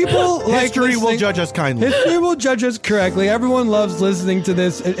thing. People like History will listening- judge us kindly. History will judge us correctly. Everyone loves listening to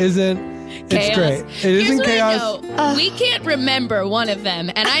this. It isn't. It's Chaos. great. It Here's isn't what I chaos. know. We can't remember one of them,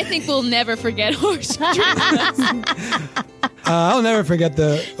 and I think we'll never forget horse drinks. I'll never forget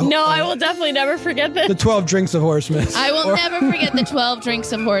the No, I will definitely never forget this. the 12 drinks of Horsemas. I will never forget the 12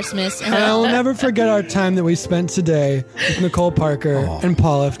 drinks of Horsemas. And I will never forget our time that we spent today with Nicole Parker and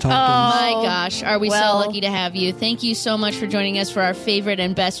Paul F. Tompkins. My gosh, are we so lucky to have you. Thank you so much for joining us for our favorite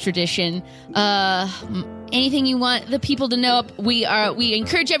and best tradition. Anything you want the people to know? We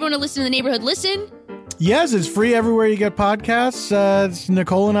encourage everyone to listen to The Neighborhood Listen. Yes, it's free everywhere you get podcasts. It's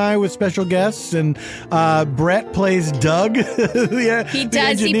Nicole and I with special guests, and Brett plays Doug. He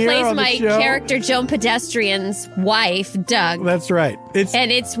does. He plays my character, Joan Pedestrian's wife, Doug. That's right.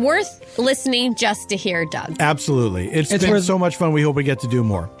 It's worth listening just to hear Doug. Absolutely. It's been so much fun. We hope we get to do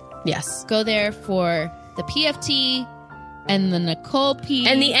more. Yes. Go there for the PFT and the Nicole P.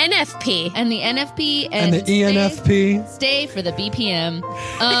 And the NFP. And the NFP. And the ENFP. Stay for the BPM.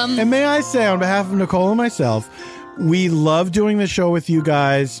 And may I say, on behalf of Nicole and myself, we love doing this show with you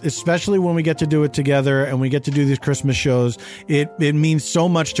guys, especially when we get to do it together and we get to do these Christmas shows. It means so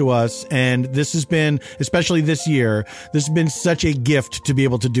much to us. And this has been, especially this year, this has been such a gift to be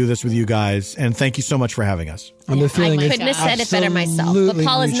able to do this with you guys. And thank you so much for having us. And the feeling I is couldn't have said it better myself. But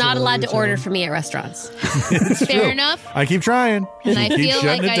Paul is not mutually allowed to mutual. order for me at restaurants. Fair enough. I keep trying. And I keep feel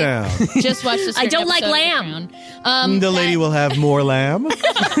shutting like it down. just watched this. I don't like lamb. The lady will have more lamb.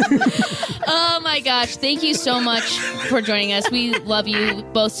 Oh my gosh. Thank you so much for joining us. We love you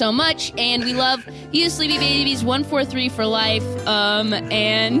both so much. And we love you, Sleepy Babies 143 for life.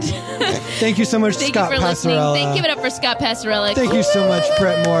 And Thank you so much, thank Scott you for listening. Passarella. Give it up for Scott Passarella. Thank you so much,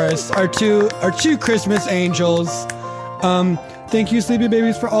 Brett Morris, our two Christmas angels. Thank you, Sleepy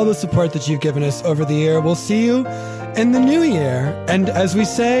Babies, for all the support that you've given us over the year. We'll see you in the new year. And as we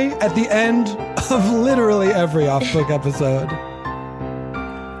say at the end of literally every Off-Book episode,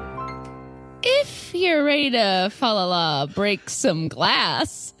 If ready to fa-la-la break some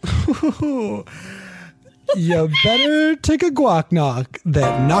glass. You better take a guac knock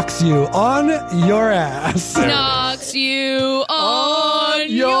that knocks you on your ass. Knocks you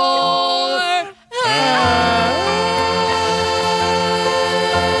on your ass.